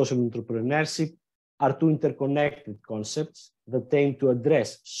finance and social entrepreneurship are two interconnected concepts that aim to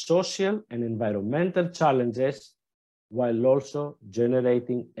address social and environmental challenges while also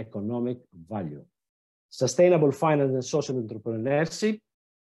generating economic value. Sustainable finance and social entrepreneurship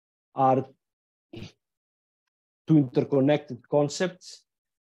are two interconnected concepts,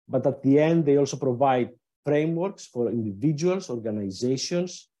 but at the end, they also provide frameworks for individuals,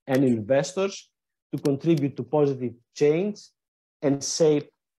 organizations, and investors to contribute to positive change and shape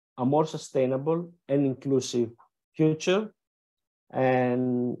a more sustainable and inclusive future.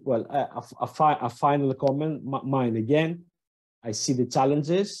 And well, a final comment, mine again. I see the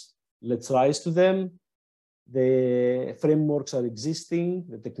challenges. Let's rise to them. The frameworks are existing,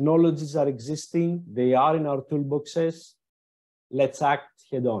 the technologies are existing, they are in our toolboxes. Let's act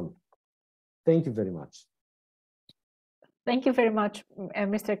head on. Thank you very much. Thank you very much,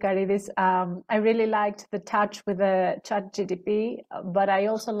 Mr. Karidis. I really liked the touch with the ChatGPT, but I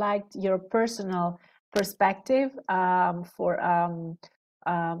also liked your personal perspective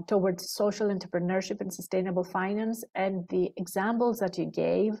towards social entrepreneurship and sustainable finance, and the examples that you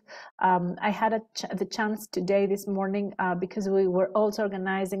gave. I had the chance today, this morning, because we were also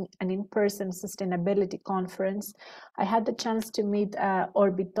organizing an in-person sustainability conference. I had the chance to meet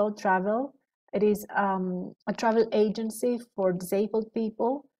Orbito Travel. It is a travel agency for disabled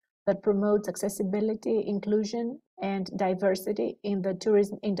people that promotes accessibility, inclusion, and diversity in the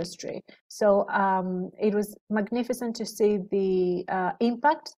tourism industry. So it was magnificent to see the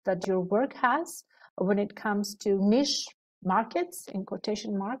impact that your work has when it comes to niche markets, in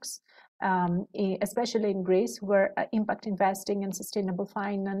quotation marks, especially in Greece, where impact investing and sustainable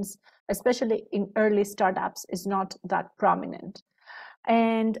finance, especially in early startups, is not that prominent.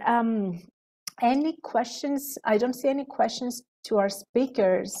 And any questions? I don't see any questions to our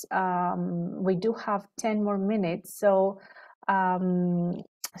speakers. We do have 10 more minutes. So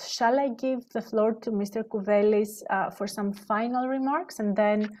shall I give the floor to Mr. Kouvelis for some final remarks, and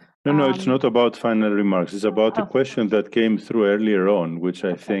then... No, it's not about final remarks. It's about a question that came through earlier on, which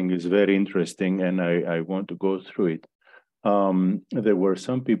I think is very interesting, and I want to go through it. There were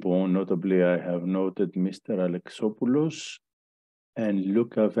some people, notably I have noted Mr. Alexopoulos and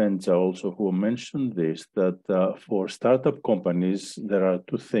Luca Venza also, who mentioned this, that for startup companies, there are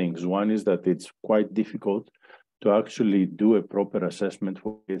two things. One is that it's quite difficult to actually do a proper assessment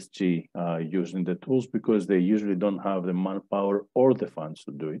for ESG using the tools, because they usually don't have the manpower or the funds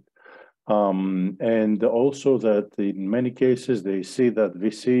to do it. And also that in many cases, they see that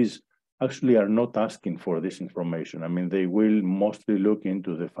VCs actually are not asking for this information. I mean, they will mostly look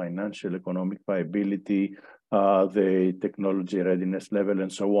into the financial economic viability, the technology readiness level,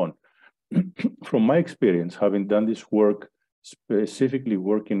 and so on. From my experience, having done this work, specifically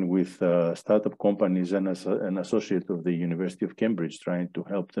working with startup companies and as an associate of the University of Cambridge, trying to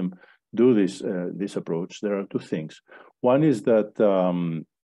help them do this approach, there are two things. One is that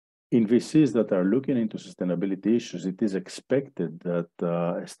in VCs that are looking into sustainability issues, it is expected that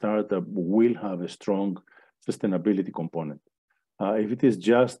a startup will have a strong sustainability component. If it is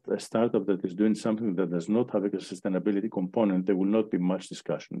just a startup that is doing something that does not have a sustainability component, there will not be much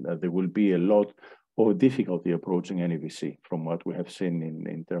discussion. There will be a lot of difficulty approaching any VC, from what we have seen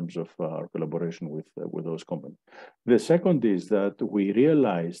in terms of our collaboration with those companies. The second is that we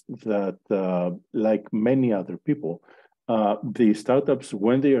realized that, like many other people, the startups,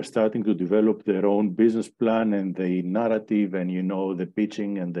 when they are starting to develop their own business plan and the narrative and, the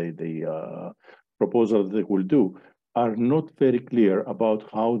pitching and the proposal that they will do, are not very clear about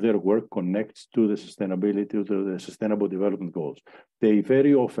how their work connects to the sustainability, to the sustainable development goals. They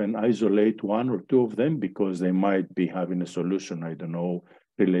very often isolate one or two of them because they might be having a solution, I don't know,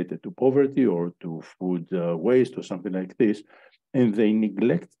 related to poverty or to food waste or something like this. And they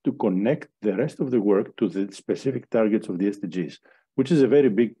neglect to connect the rest of the work to the specific targets of the SDGs, which is a very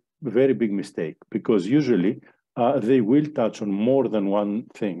big mistake, because usually they will touch on more than one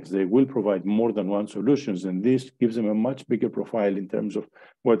thing. They will provide more than one solutions, and this gives them a much bigger profile in terms of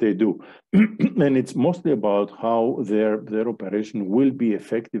what they do. And it's mostly about how their operation will be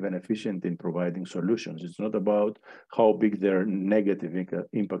effective and efficient in providing solutions. It's not about how big their negative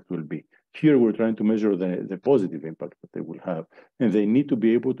impact will be. Here, we're trying to measure the positive impact that they will have, and they need to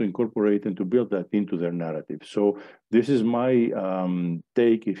be able to incorporate and to build that into their narrative. So this is my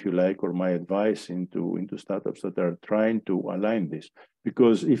take, if you like, or my advice into startups that are trying to align this.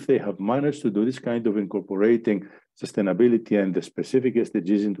 Because if they have managed to do this kind of incorporating sustainability and the specific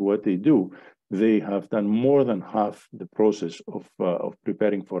SDGs into what they do, they have done more than half the process of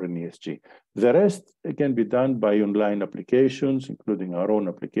preparing for an ESG. The rest can be done by online applications, including our own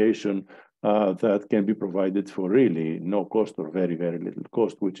application, that can be provided for really no cost or very, very little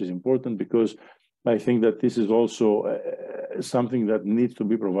cost, which is important, because I think that this is also something that needs to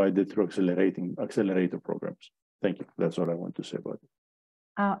be provided through accelerator programs. Thank you. That's all I want to say about it.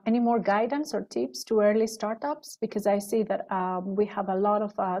 Any more guidance or tips to early startups? Because I see that we have a lot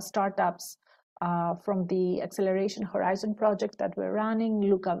of startups from the Acceleration Horizon project that we're running.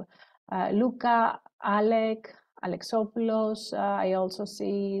 Luca, Alexopoulos. I also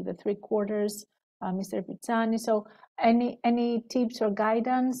see the 3/4, Mr. Pizzani. So any tips or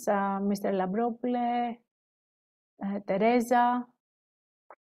guidance, Mr. Labropoulos, Teresa?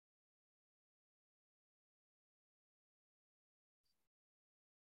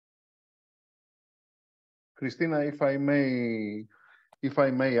 Christina, if I may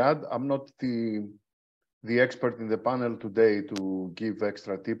add, I'm not the expert in the panel today to give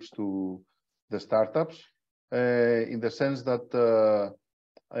extra tips to the startups, in the sense that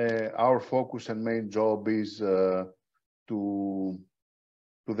our focus and main job is to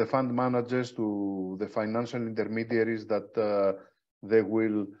the fund managers, to the financial intermediaries that they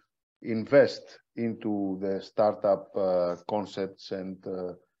will invest into the startup concepts and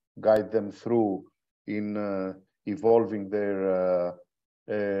guide them through in evolving their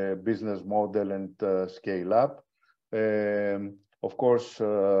business model and scale up. Of course,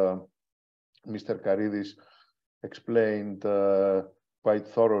 Mr. Karidis explained quite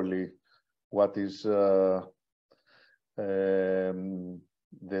thoroughly what is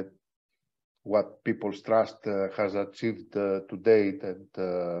what People's Trust has achieved to date, and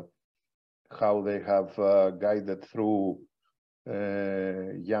how they have guided through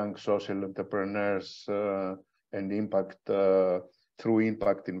young social entrepreneurs and impact through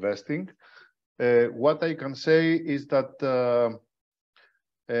impact investing. What I can say is that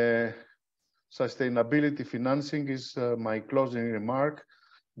sustainability financing is my closing remark,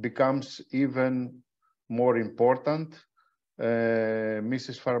 becomes even more important.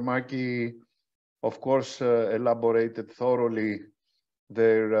 Mrs. FARMAKI, of course, elaborated thoroughly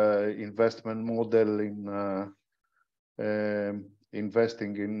their investment model in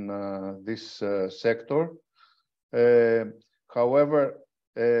investing in this sector. However,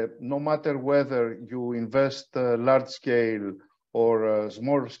 no matter whether you invest large scale or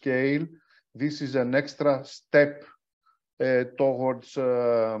small scale, this is an extra step towards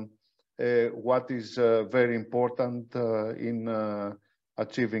what is very important in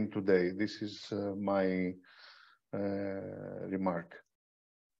achieving today. This is my remark.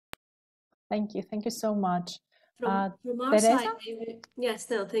 Thank you. Thank you so much. From our Teresa? side, yes,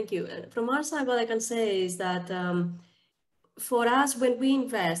 no, thank you. From our side, what I can say is that for us, when we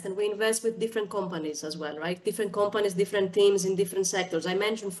invest, and we invest with different companies as well, right? Different companies, different teams in different sectors. I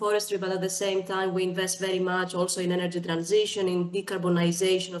mentioned forestry, but at the same time, we invest very much also in energy transition, in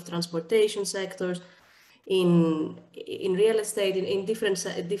decarbonization of transportation sectors, in real estate, in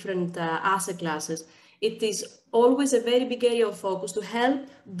different asset classes. It is always a very big area of focus to help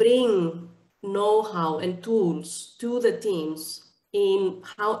bring know-how and tools to the teams in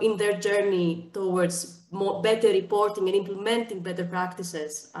their journey towards better reporting and implementing better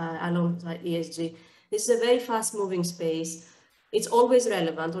practices alongside ESG. This is a very fast-moving space. It's always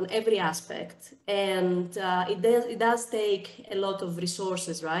relevant on every aspect, and it does take a lot of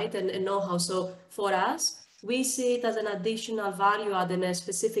resources, right, and know-how. So for us, we see it as an additional value add in a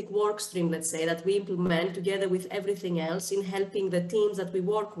specific work stream, let's say, that we implement together with everything else in helping the teams that we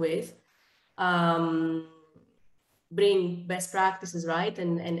work with bring best practices, right,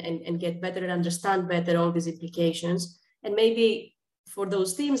 and get better and understand better all these implications. And maybe for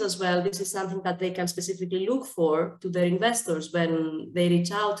those teams as well, this is something that they can specifically look for to their investors when they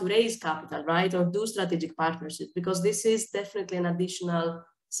reach out to raise capital, right, or do strategic partnerships, because this is definitely an additional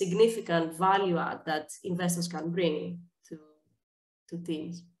significant value add that investors can bring to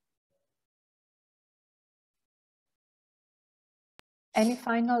teams. Any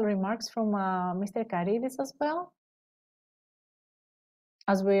final remarks from Mr. Karidis as well,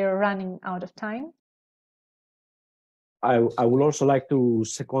 as we're running out of time? I would also like to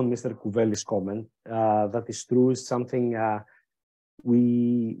second Mr. Kouvelis' comment. That is true. It's something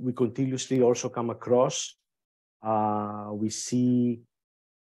we continuously also come across. We see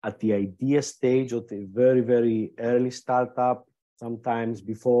at the idea stage of the very, very early startup, sometimes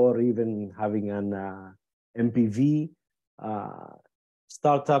before even having an MPV,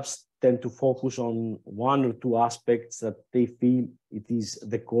 startups tend to focus on one or two aspects that they feel it is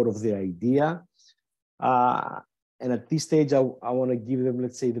the core of the idea. And at this stage, I want to give them,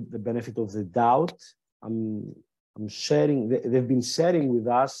 let's say, the benefit of the doubt. I'm sharing, they've been sharing with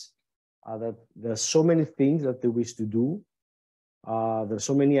us that there are so many things that they wish to do. There are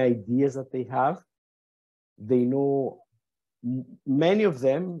so many ideas that they have. They know, many of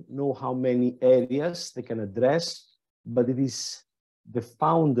them know how many areas they can address, but it is the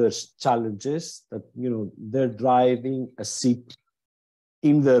founders' challenges that, they're driving a ship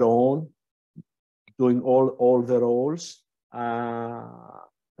in their own, doing all the roles,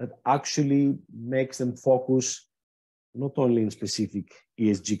 that actually makes them focus not only in specific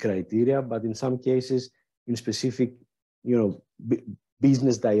ESG criteria, but in some cases in specific,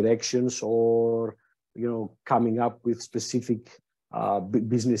 business directions, or, coming up with specific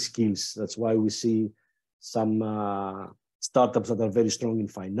business skills. That's why we see some startups that are very strong in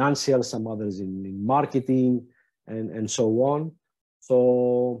financial, some others in marketing, and so on.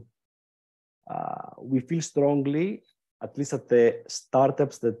 So we feel strongly, at least at the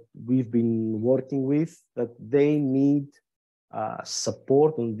startups that we've been working with, that they need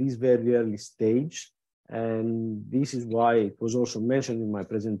support on this very early stage. And this is why it was also mentioned in my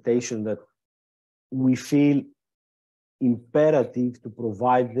presentation that we feel imperative to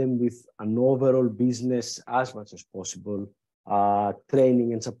provide them with an overall business as much as possible,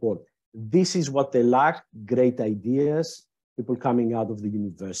 training and support. This is what they lack: great ideas, people coming out of the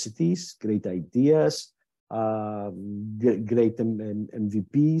universities, great ideas, great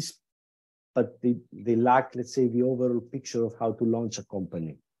MVPs, but they lack, let's say, the overall picture of how to launch a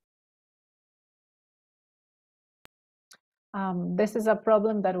company. This is a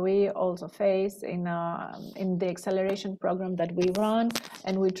problem that we also face in the acceleration program that we run,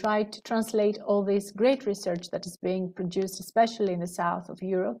 and we try to translate all this great research that is being produced, especially in the south of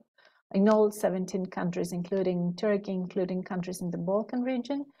Europe, in all 17 countries, including Turkey, including countries in the Balkan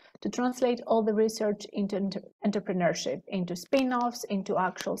region, to translate all the research into entrepreneurship, into spin-offs, into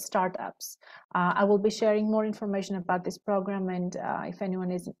actual startups. I will be sharing more information about this program, and if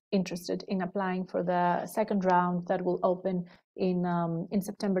anyone is interested in applying for the second round, that will open in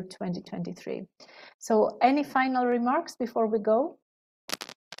September 2023. So any final remarks before we go?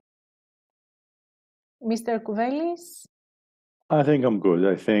 Mr. Kouvelis? I think I'm good.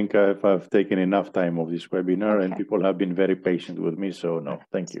 I think I've taken enough time of this webinar, and people have been very patient with me. So no,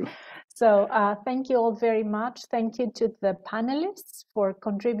 thank you. So thank you all very much. Thank you to the panelists for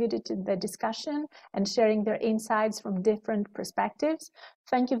contributing to the discussion and sharing their insights from different perspectives.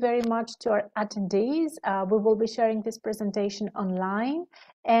 Thank you very much to our attendees. We will be sharing this presentation online,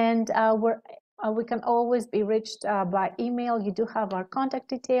 and we can always be reached by email. You do have our contact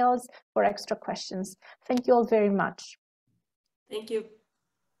details for extra questions. Thank you all very much. Thank you.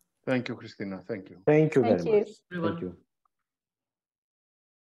 Thank you, Christina. Thank you. Thank you very much. Everyone. Thank you.